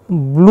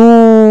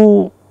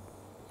blue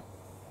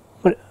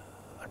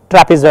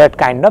trapezoid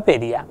kind of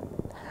area,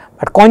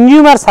 but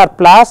consumer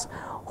surplus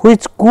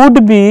which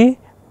could be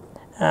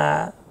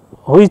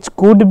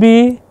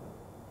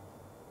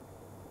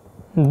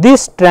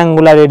this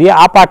triangular area,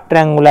 upper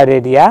triangular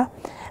area,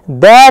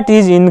 that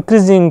is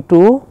increasing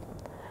to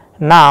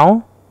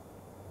now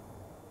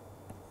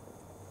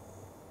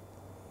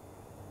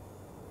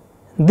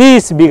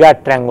this bigger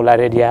triangular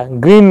area,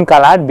 green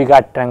colored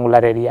bigger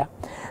triangular area.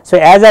 So,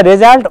 as a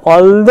result,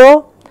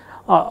 although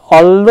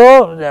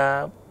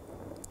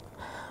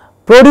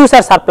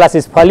producer surplus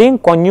is falling,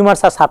 consumer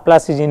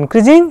surplus is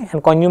increasing,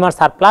 and consumer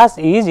surplus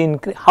is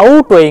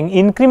outweighing,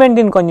 increment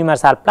in consumer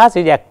surplus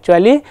is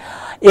actually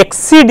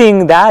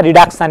exceeding the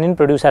reduction in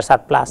producer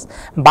surplus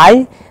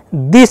by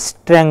this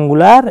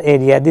triangular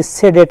area, this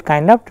shaded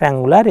kind of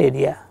triangular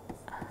area.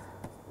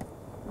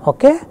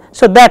 Okay.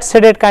 So, that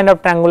shaded kind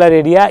of triangular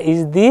area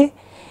is the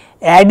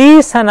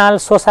additional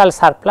social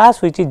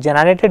surplus which is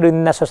generated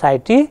within the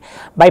society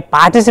by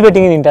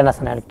participating in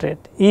international trade.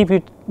 If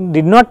it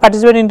did not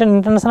participate in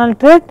international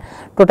trade,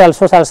 total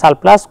social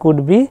surplus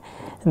could be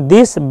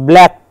this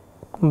black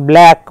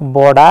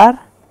border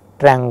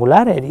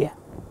triangular area,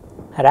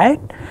 right.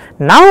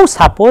 Now,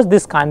 suppose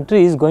this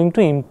country is going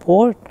to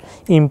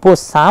impose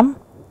some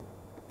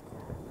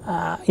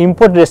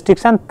import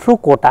restriction through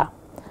quota.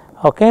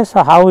 Okay.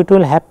 So, how it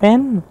will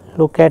happen?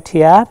 Look at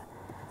here,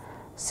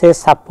 say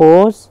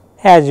suppose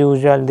as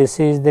usual this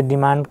is the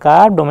demand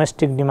curve,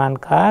 domestic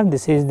demand curve,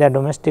 this is the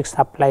domestic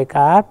supply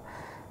curve,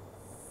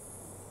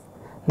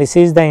 this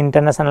is the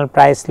international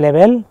price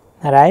level,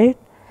 right.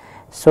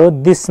 So,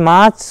 this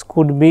much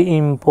could be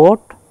import,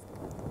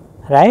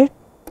 right.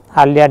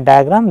 Earlier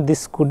diagram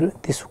this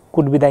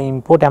could be the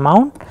import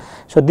amount.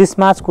 So, this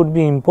much could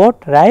be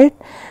import, right.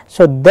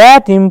 So,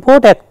 that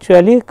import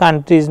actually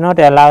country is not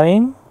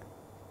allowing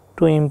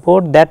to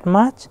import that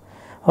much,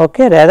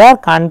 okay. Rather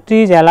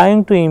country is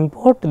allowing to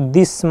import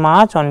this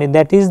much only,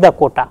 that is the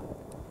quota,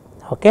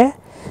 okay.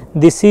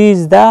 This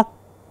is the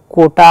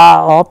quota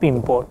of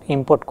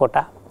import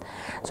quota.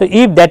 So,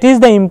 if that is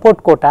the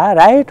import quota,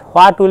 right,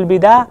 what will be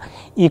the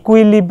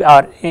equilibrium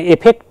or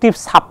effective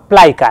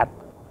supply curve,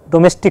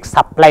 domestic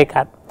supply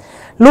curve.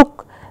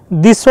 Look,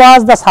 this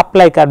was the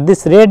supply curve,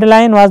 this red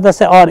line was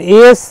the or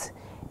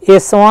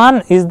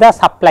S1 is the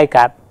supply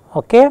curve,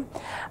 okay.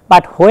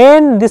 But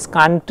when this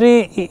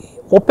country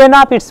open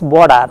up its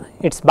border,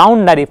 its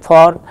boundary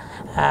for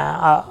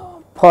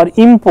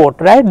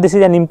import, right, this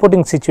is an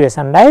importing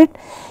situation, right.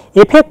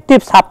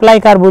 Effective supply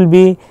curve will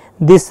be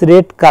this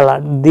red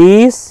color,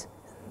 this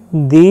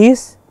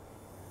say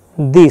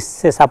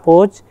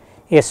suppose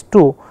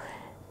S2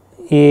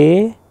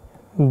 A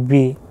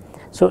B.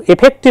 So,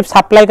 effective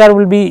supply curve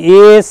will be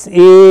S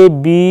A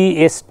B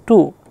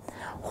S2.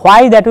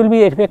 Why that will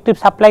be effective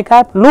supply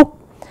curve? Look,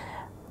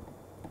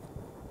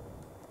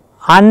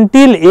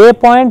 until a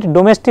point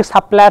domestic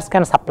suppliers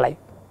can supply,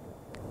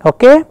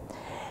 okay,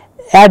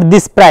 at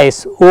this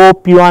price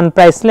OP1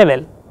 price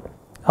level.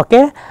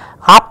 Okay.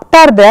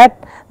 After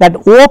that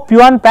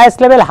OP1 price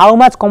level, how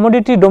much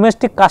commodity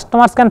domestic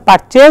customers can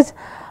purchase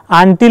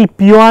until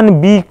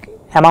P1B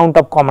amount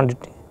of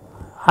commodity,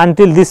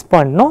 until this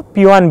point, no,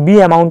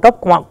 P1B amount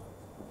of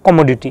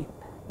commodity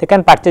they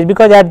can purchase,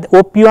 because at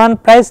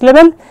OP1 price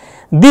level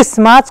this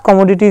much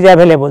commodity is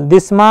available,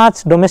 this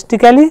much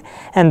domestically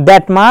and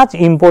that much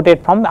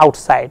imported from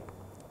outside,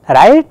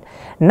 right.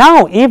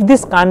 Now, if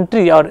this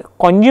country or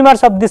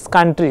consumers of these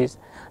countries,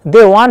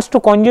 they wants to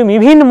consume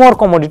even more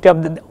commodity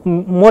of the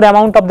more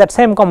amount of that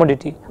same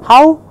commodity,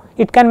 how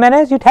it can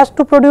manage? It has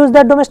to produce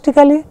that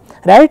domestically,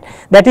 right.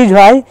 That is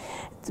why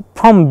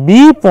from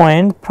B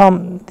point,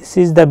 from this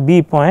is the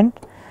B point,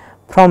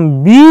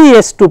 from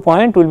BS2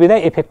 point will be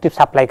the effective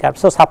supply curve.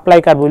 So,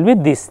 supply curve will be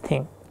this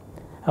thing,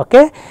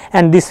 okay,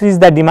 and this is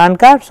the demand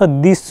curve. So,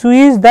 this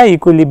is the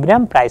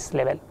equilibrium price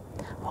level,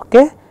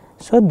 okay.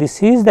 So,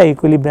 this is the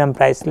equilibrium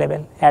price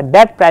level, at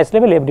that price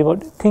level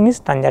everything is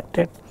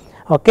transacted,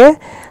 okay.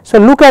 So,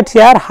 look at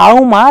here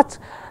how much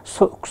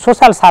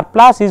social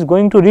surplus is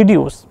going to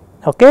reduce,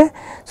 okay.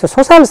 So,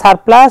 social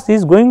surplus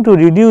is going to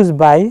reduce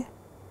by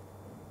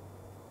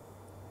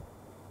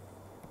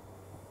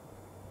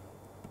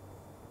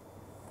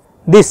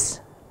this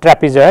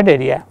trapezoid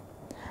area,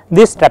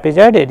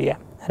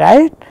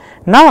 right.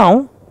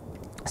 Now,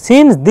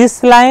 since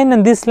this line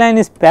and this line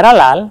is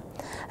parallel,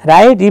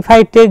 right, if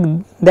I take,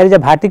 there is a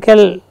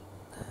vertical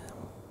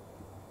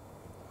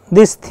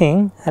this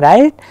thing,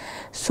 right.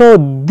 So,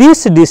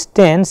 this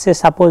distance, say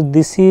suppose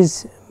this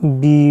is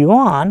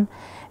B1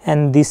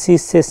 and this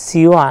is say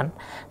C1.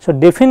 So,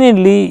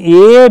 definitely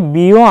A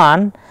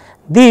B1,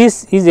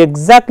 this is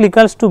exactly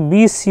equals to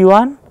B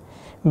C1,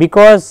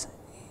 because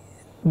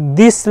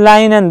this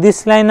line and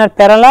this line are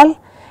parallel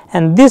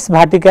and this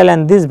vertical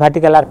and this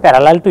vertical are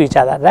parallel to each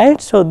other,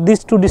 right. So,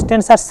 these two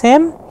distances are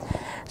same.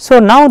 So,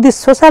 now this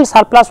social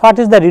surplus, what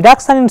is the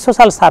reduction in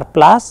social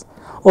surplus,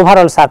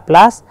 overall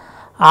surplus?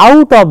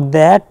 Out of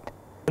that,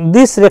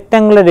 this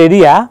rectangular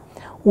area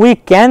we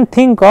can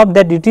think of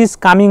that it is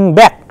coming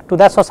back to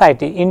the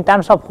society in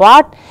terms of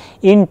what?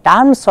 In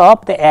terms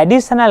of the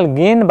additional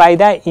gain by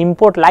the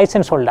import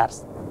license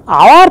holders,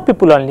 our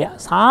people only,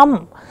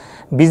 some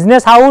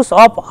business house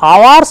of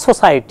our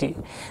society,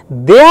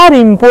 they are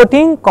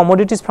importing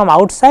commodities from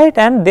outside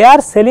and they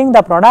are selling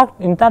the product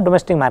in the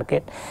domestic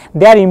market.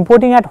 They are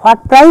importing at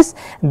what price?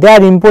 They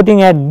are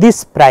importing at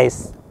this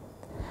price.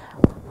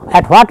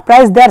 At what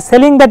price they are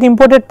selling that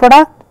imported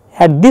product?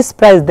 At this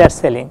price they are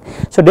selling.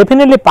 So,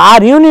 definitely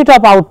per unit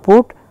of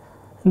output,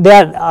 they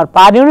are, or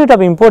per unit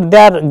of import, they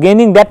are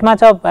gaining that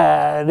much of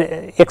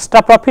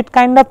extra profit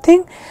kind of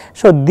thing.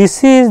 So,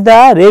 this is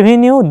the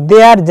revenue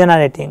they are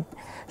generating.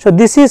 So,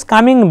 this is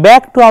coming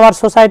back to our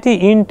society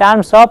in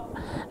terms of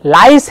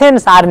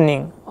license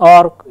earning,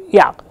 or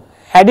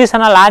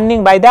additional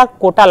earning by the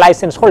quota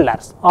license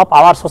holders of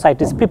our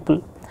society's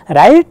people,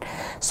 right.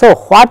 So,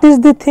 what is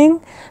the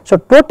thing? So,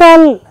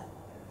 total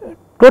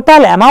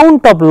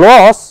amount of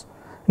loss,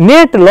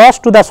 net loss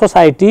to the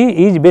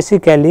society is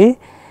basically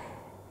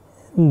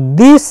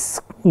this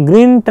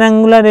green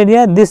triangular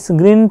area,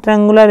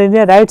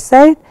 right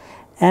side,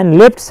 and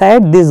left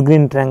side this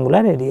green triangular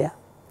area.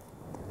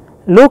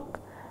 Look,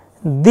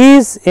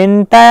 this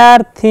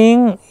entire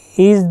thing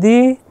is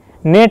the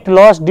net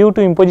loss due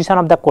to imposition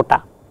of the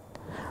quota.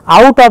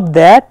 Out of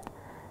that,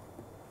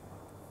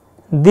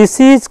 this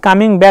is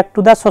coming back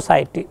to the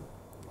society,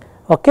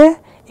 okay,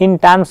 in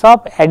terms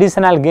of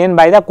additional gain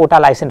by the quota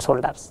license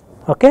holders,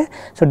 okay.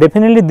 So,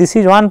 definitely this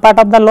is one part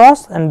of the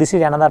loss and this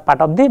is another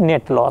part of the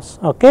net loss,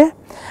 okay.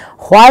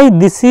 Why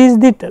this is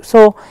the,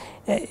 so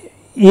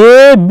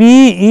A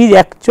B is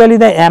actually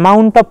the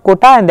amount of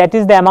quota and that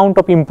is the amount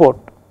of import,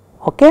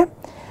 okay.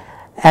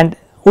 And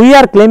we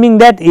are claiming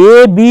that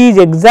A B is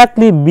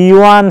exactly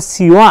B1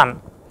 C1,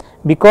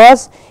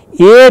 because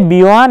A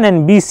B1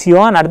 and B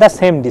C1 are the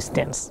same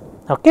distance,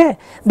 okay.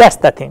 That is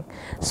the thing.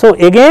 So,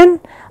 again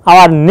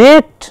our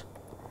net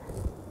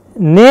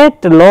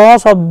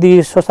loss of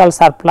the social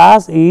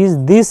surplus is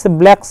this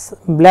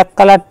black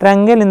color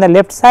triangle in the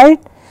left side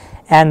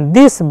and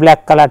this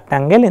black color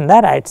triangle in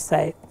the right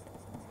side.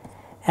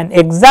 And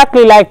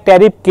exactly like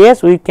tariff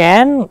case, we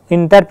can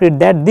interpret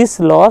that this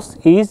loss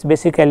is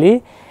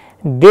basically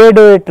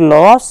deadweight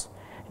loss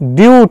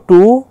due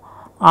to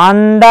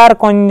under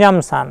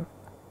consumption,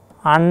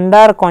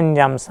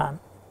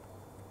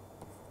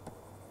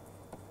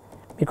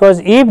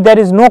 because if there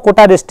is no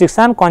quota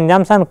restriction,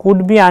 consumption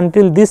could be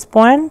until this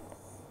point.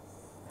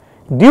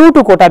 Due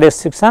to quota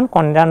restriction,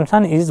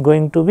 consumption is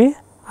going to be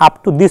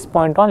up to this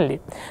point only.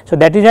 So,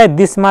 that is why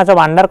this much of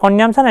under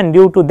consumption, and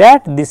due to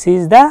that this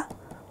is the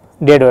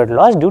deadweight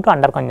loss due to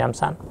under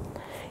consumption.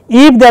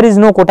 If there is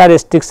no quota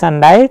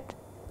restriction, right,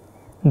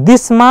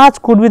 this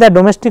much could be the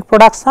domestic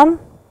production.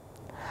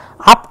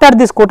 After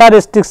this quota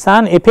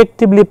restriction,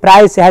 effectively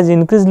price has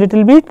increased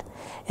little bit.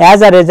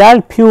 As a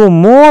result, few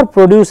more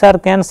producer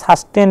can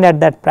sustain at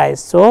that price.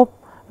 So,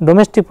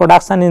 domestic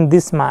production in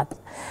this much.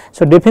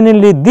 So,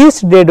 definitely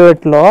this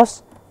deadweight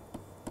loss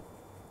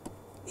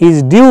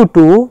is due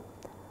to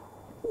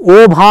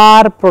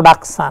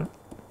overproduction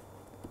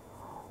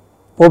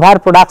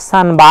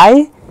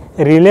by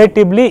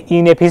relatively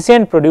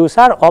inefficient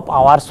producer of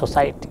our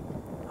society.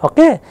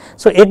 Okay.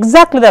 So,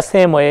 exactly the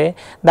same way,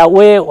 the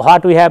way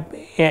what we have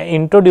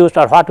introduced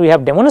or what we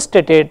have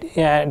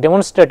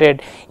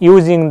demonstrated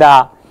using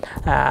the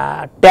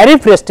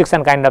tariff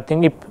restriction kind of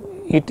thing. If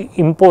it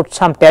imports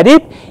some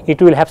tariff,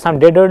 it will have some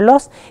deadweight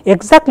loss.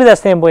 Exactly the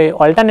same way,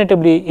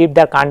 alternatively, if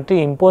the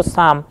country imposes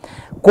some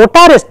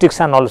quota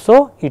restriction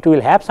also, it will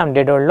have some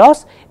deadweight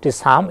loss.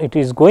 It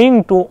is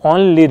going to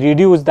only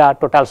reduce the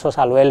total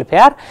social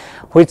welfare,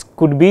 which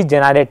could be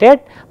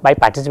generated by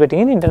participating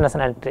in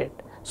international trade.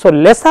 So,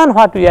 lesson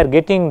what we are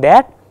getting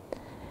that,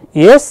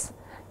 yes,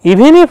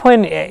 even if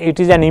when it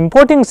is an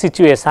importing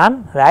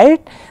situation,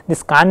 right,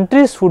 this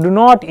country should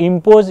not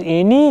impose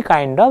any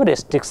kind of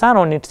restriction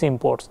on its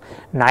imports,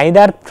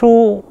 neither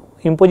through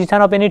imposition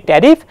of any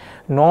tariff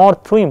nor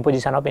through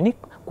imposition of any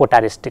quota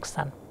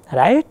restriction,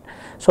 right.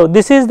 So,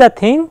 this is the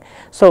thing.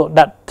 So,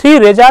 the three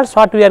results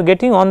what we are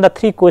getting on the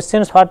three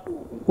questions what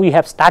we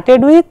have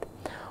started with,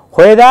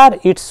 whether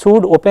it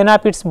should open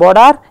up its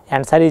border,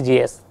 answer is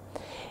yes.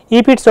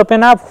 If it is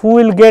open up, who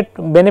will get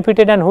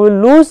benefited and who will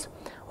lose?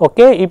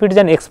 Okay. If it is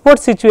an export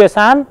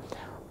situation,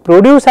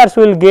 producers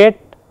will get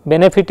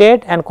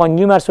benefited and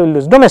consumers will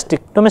lose,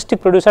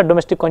 domestic producer,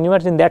 domestic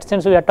consumers, in that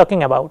sense we are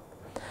talking about.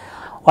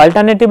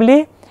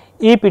 Alternatively,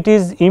 if it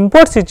is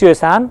import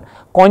situation,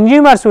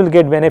 consumers will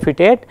get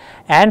benefited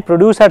and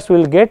producers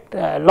will get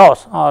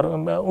loss or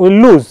will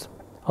lose,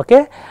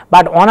 okay.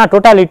 But on a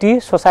totality,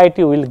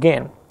 society will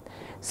gain.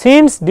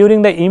 Since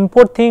during the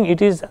import thing,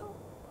 it is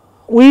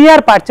we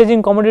are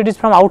purchasing commodities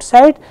from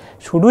outside,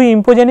 should we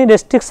impose any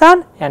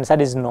restriction?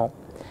 Answer is no.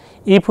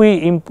 If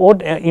we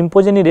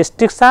impose any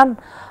restriction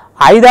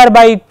either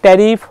by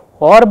tariff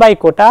or by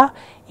quota,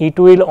 it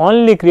will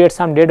only create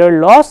some deadweight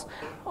loss,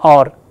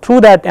 or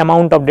through that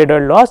amount of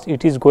deadweight loss,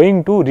 it is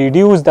going to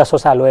reduce the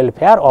social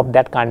welfare of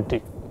that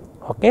country.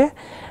 Okay.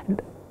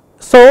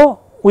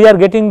 So, we are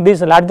getting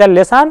this larger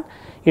lesson.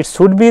 It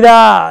should be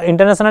the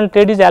international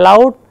trade is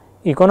allowed,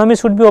 economy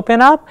should be open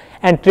up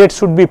and trade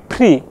should be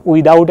free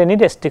without any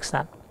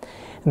restriction.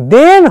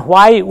 Then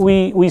why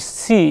we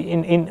see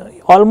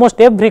in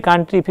almost every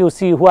country, if you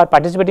see who are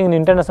participating in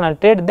international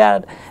trade,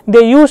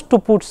 they used to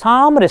put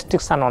some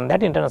restriction on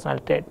that international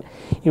trade.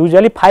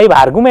 Usually 5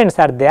 arguments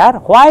are there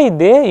why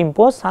they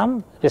impose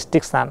some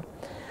restriction.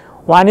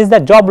 One is the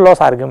job loss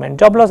argument.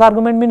 Job loss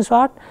argument means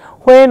what?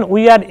 When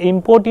we are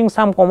importing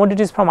some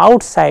commodities from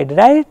outside,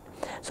 right.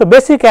 So,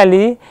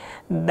 basically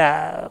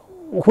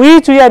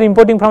which we are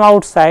importing from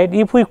outside,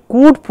 if we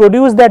could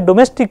produce that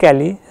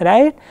domestically,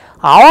 right,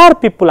 our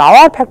people,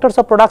 our factors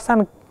of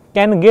production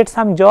can get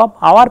some job,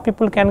 our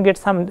people can get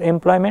some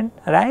employment,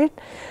 right.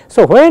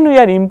 So, when we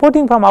are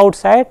importing from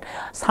outside,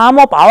 some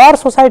of our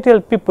societal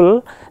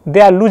people,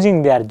 they are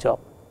losing their job.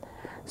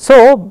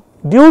 So,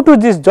 due to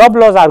this job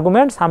loss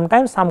argument,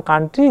 sometimes some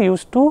country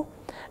used to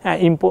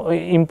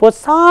impose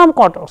some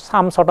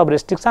sort of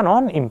restriction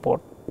on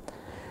import.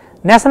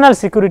 National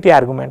security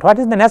argument. What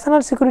is the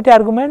national security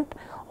argument?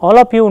 All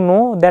of you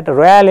know that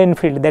Royal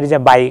Enfield, there is a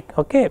bike,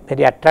 okay,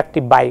 very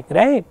attractive bike,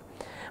 right.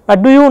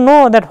 But do you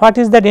know that what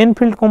is that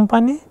Enfield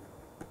company?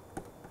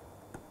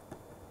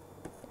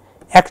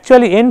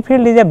 Actually,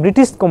 Enfield is a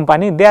British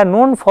company. They are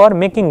known for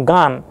making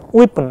gun,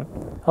 weapon,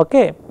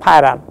 okay,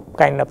 firearm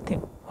kind of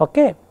thing,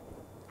 okay.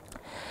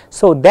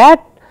 So,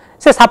 that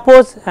say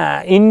suppose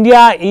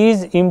India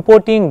is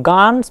importing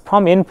guns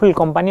from Enfield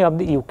company of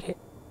the UK,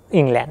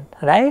 England,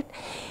 right.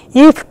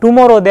 If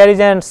tomorrow there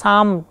is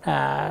some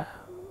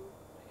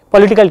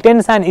political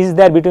tension is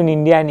there between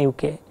India and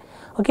UK,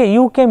 okay,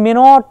 UK may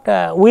not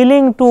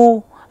willing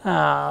to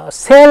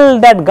sell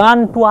that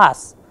gun to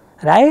us,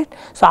 right.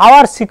 So,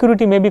 our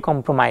security may be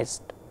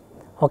compromised,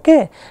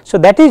 okay. So,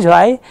 that is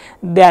why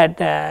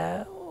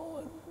that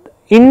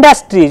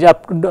industries or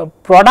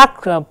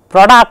product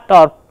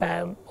or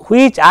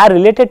which are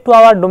related to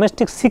our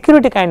domestic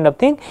security kind of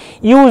thing,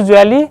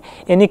 usually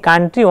any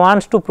country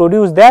wants to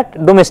produce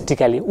that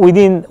domestically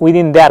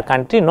within their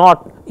country,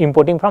 not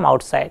importing from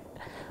outside,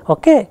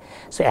 okay.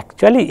 So,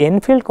 actually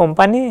Enfield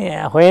company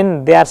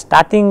when they are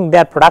starting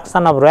their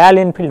production of Royal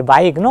Enfield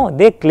bike, no,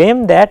 they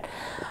claim that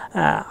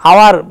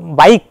our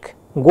bike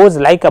goes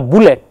like a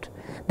bullet.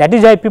 That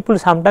is why people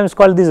sometimes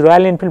call this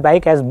Royal Enfield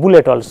bike as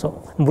bullet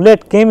also.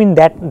 Bullet came in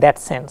that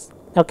sense,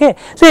 okay.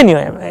 So,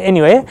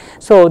 anyway,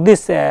 so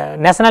this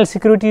national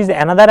security is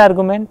another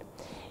argument.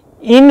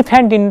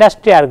 Infant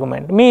industry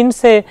argument means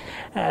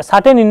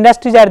certain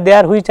industries are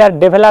there which are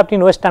developed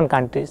in western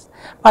countries,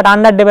 but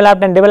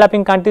underdeveloped and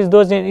developing countries,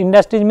 those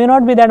industries may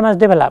not be that much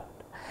developed.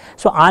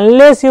 So,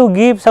 unless you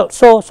give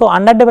so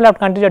underdeveloped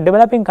countries or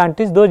developing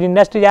countries, those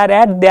industries are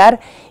at their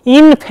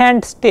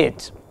infant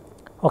stage,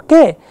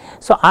 okay.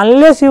 So,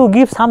 unless you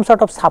give some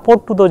sort of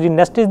support to those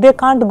industries, they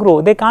can't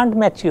grow, they can't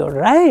mature,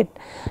 right.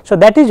 So,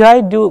 that is why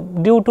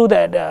due to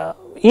that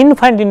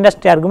infant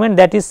industry argument,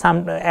 that is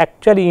some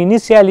actually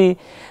initially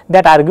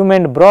that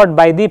argument brought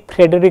by the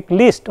Frederick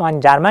List,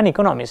 one German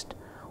economist,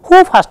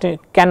 who first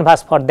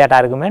canvassed for that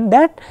argument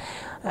that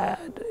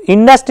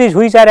industries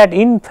which are at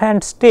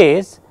infant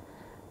stage,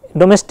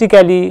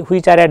 domestically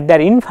which are at their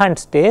infant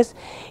stage,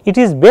 it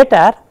is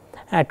better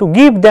to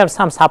give them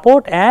some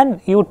support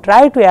and you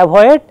try to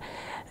avoid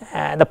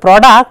the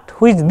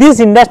product which this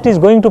industry is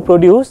going to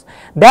produce,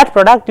 that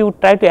product you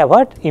try to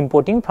avoid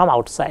importing from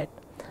outside,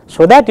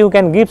 so that you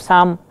can give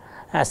some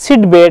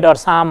seed bed or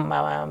some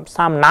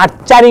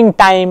nurturing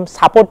time,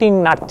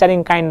 supporting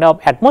nurturing kind of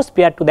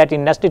atmosphere to that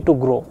industry to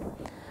grow.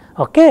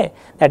 Okay.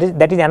 That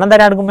is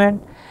another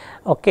argument.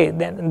 Okay.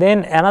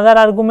 Then another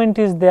argument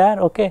is there.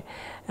 Okay.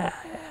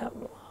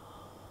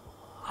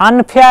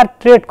 Unfair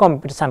trade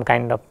competition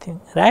kind of thing,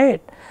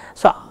 right.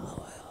 So,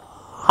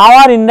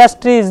 our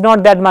industry is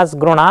not that much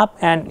grown up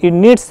and it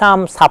needs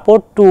some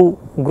support to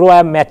grow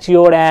and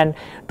mature and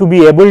to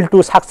be able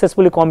to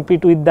successfully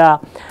compete with the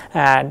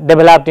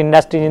developed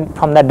industry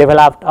from the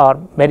developed or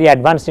very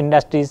advanced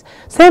industries,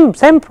 same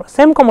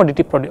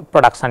commodity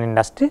production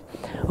industry,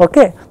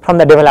 okay, from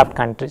the developed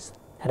countries,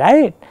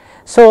 right.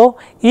 So,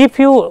 if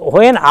you,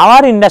 when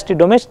our industry,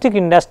 domestic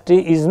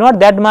industry is not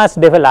that much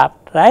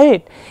developed,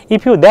 right,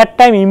 if you that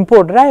time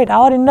import, right,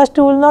 our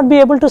industry will not be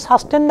able to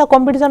sustain the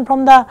competition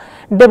from the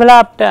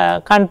developed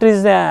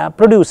countries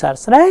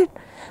producers, right.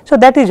 So,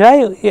 that is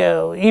why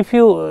if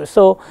you,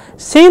 so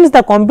since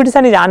the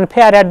competition is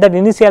unfair at that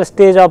initial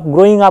stage of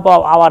growing up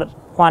of our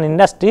one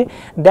industry,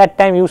 that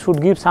time you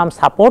should give some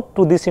support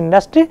to this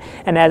industry,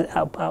 and as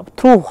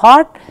through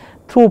what,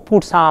 through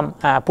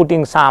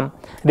putting some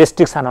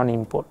restriction on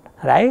import,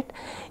 right.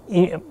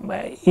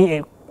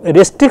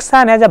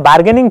 Restriction as a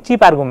bargaining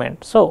chip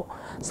argument. So,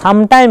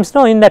 sometimes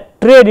in the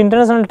trade,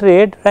 international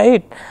trade,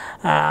 right,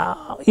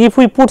 if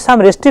we put some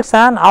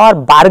restriction, our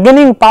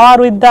bargaining power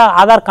with the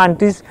other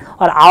countries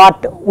or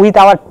with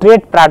our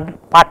trade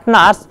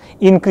partners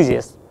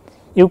increases.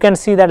 You can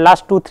see that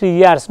last 2-3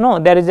 years,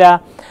 there is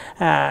a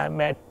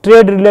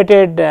trade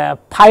related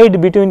fight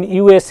between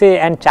USA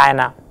and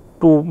China,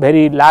 two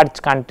very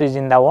large countries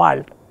in the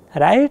world,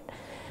 right.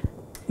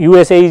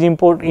 USA is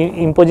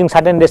imposing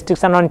certain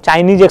restriction on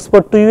Chinese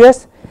export to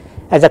US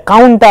as a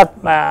counter.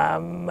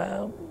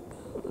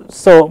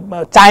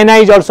 So, China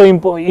is also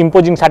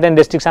imposing certain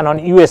restriction on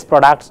US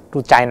products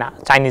to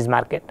Chinese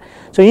market.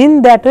 So,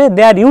 in that way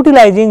they are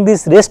utilizing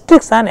this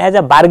restriction as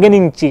a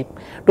bargaining chip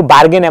to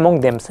bargain among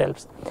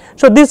themselves.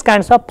 So, these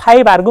kinds of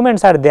 5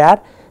 arguments are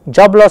there: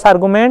 job loss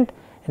argument,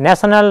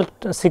 national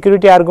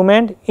security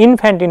argument,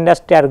 infant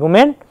industry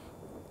argument,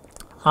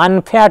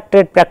 unfair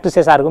trade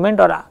practices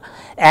argument,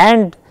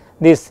 and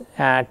this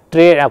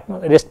trade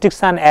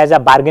restriction as a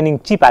bargaining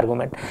chip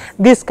argument.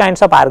 These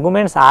kinds of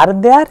arguments are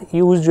there,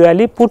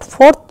 usually put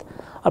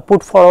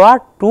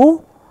forward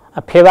to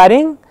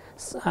favoring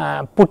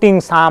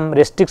putting some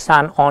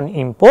restriction on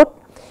import.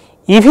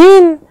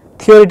 Even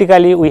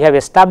theoretically we have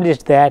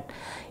established that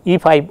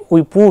if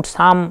we put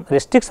some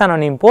restriction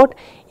on import,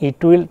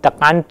 it will, the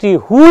country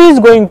who is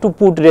going to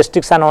put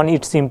restriction on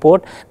its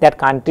import, that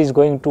country is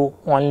going to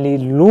only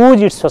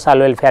lose its social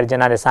welfare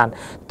generation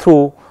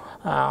through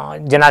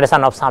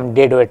generation of some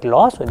deadweight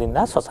loss within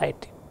the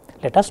society.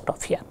 Let us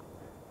stop here.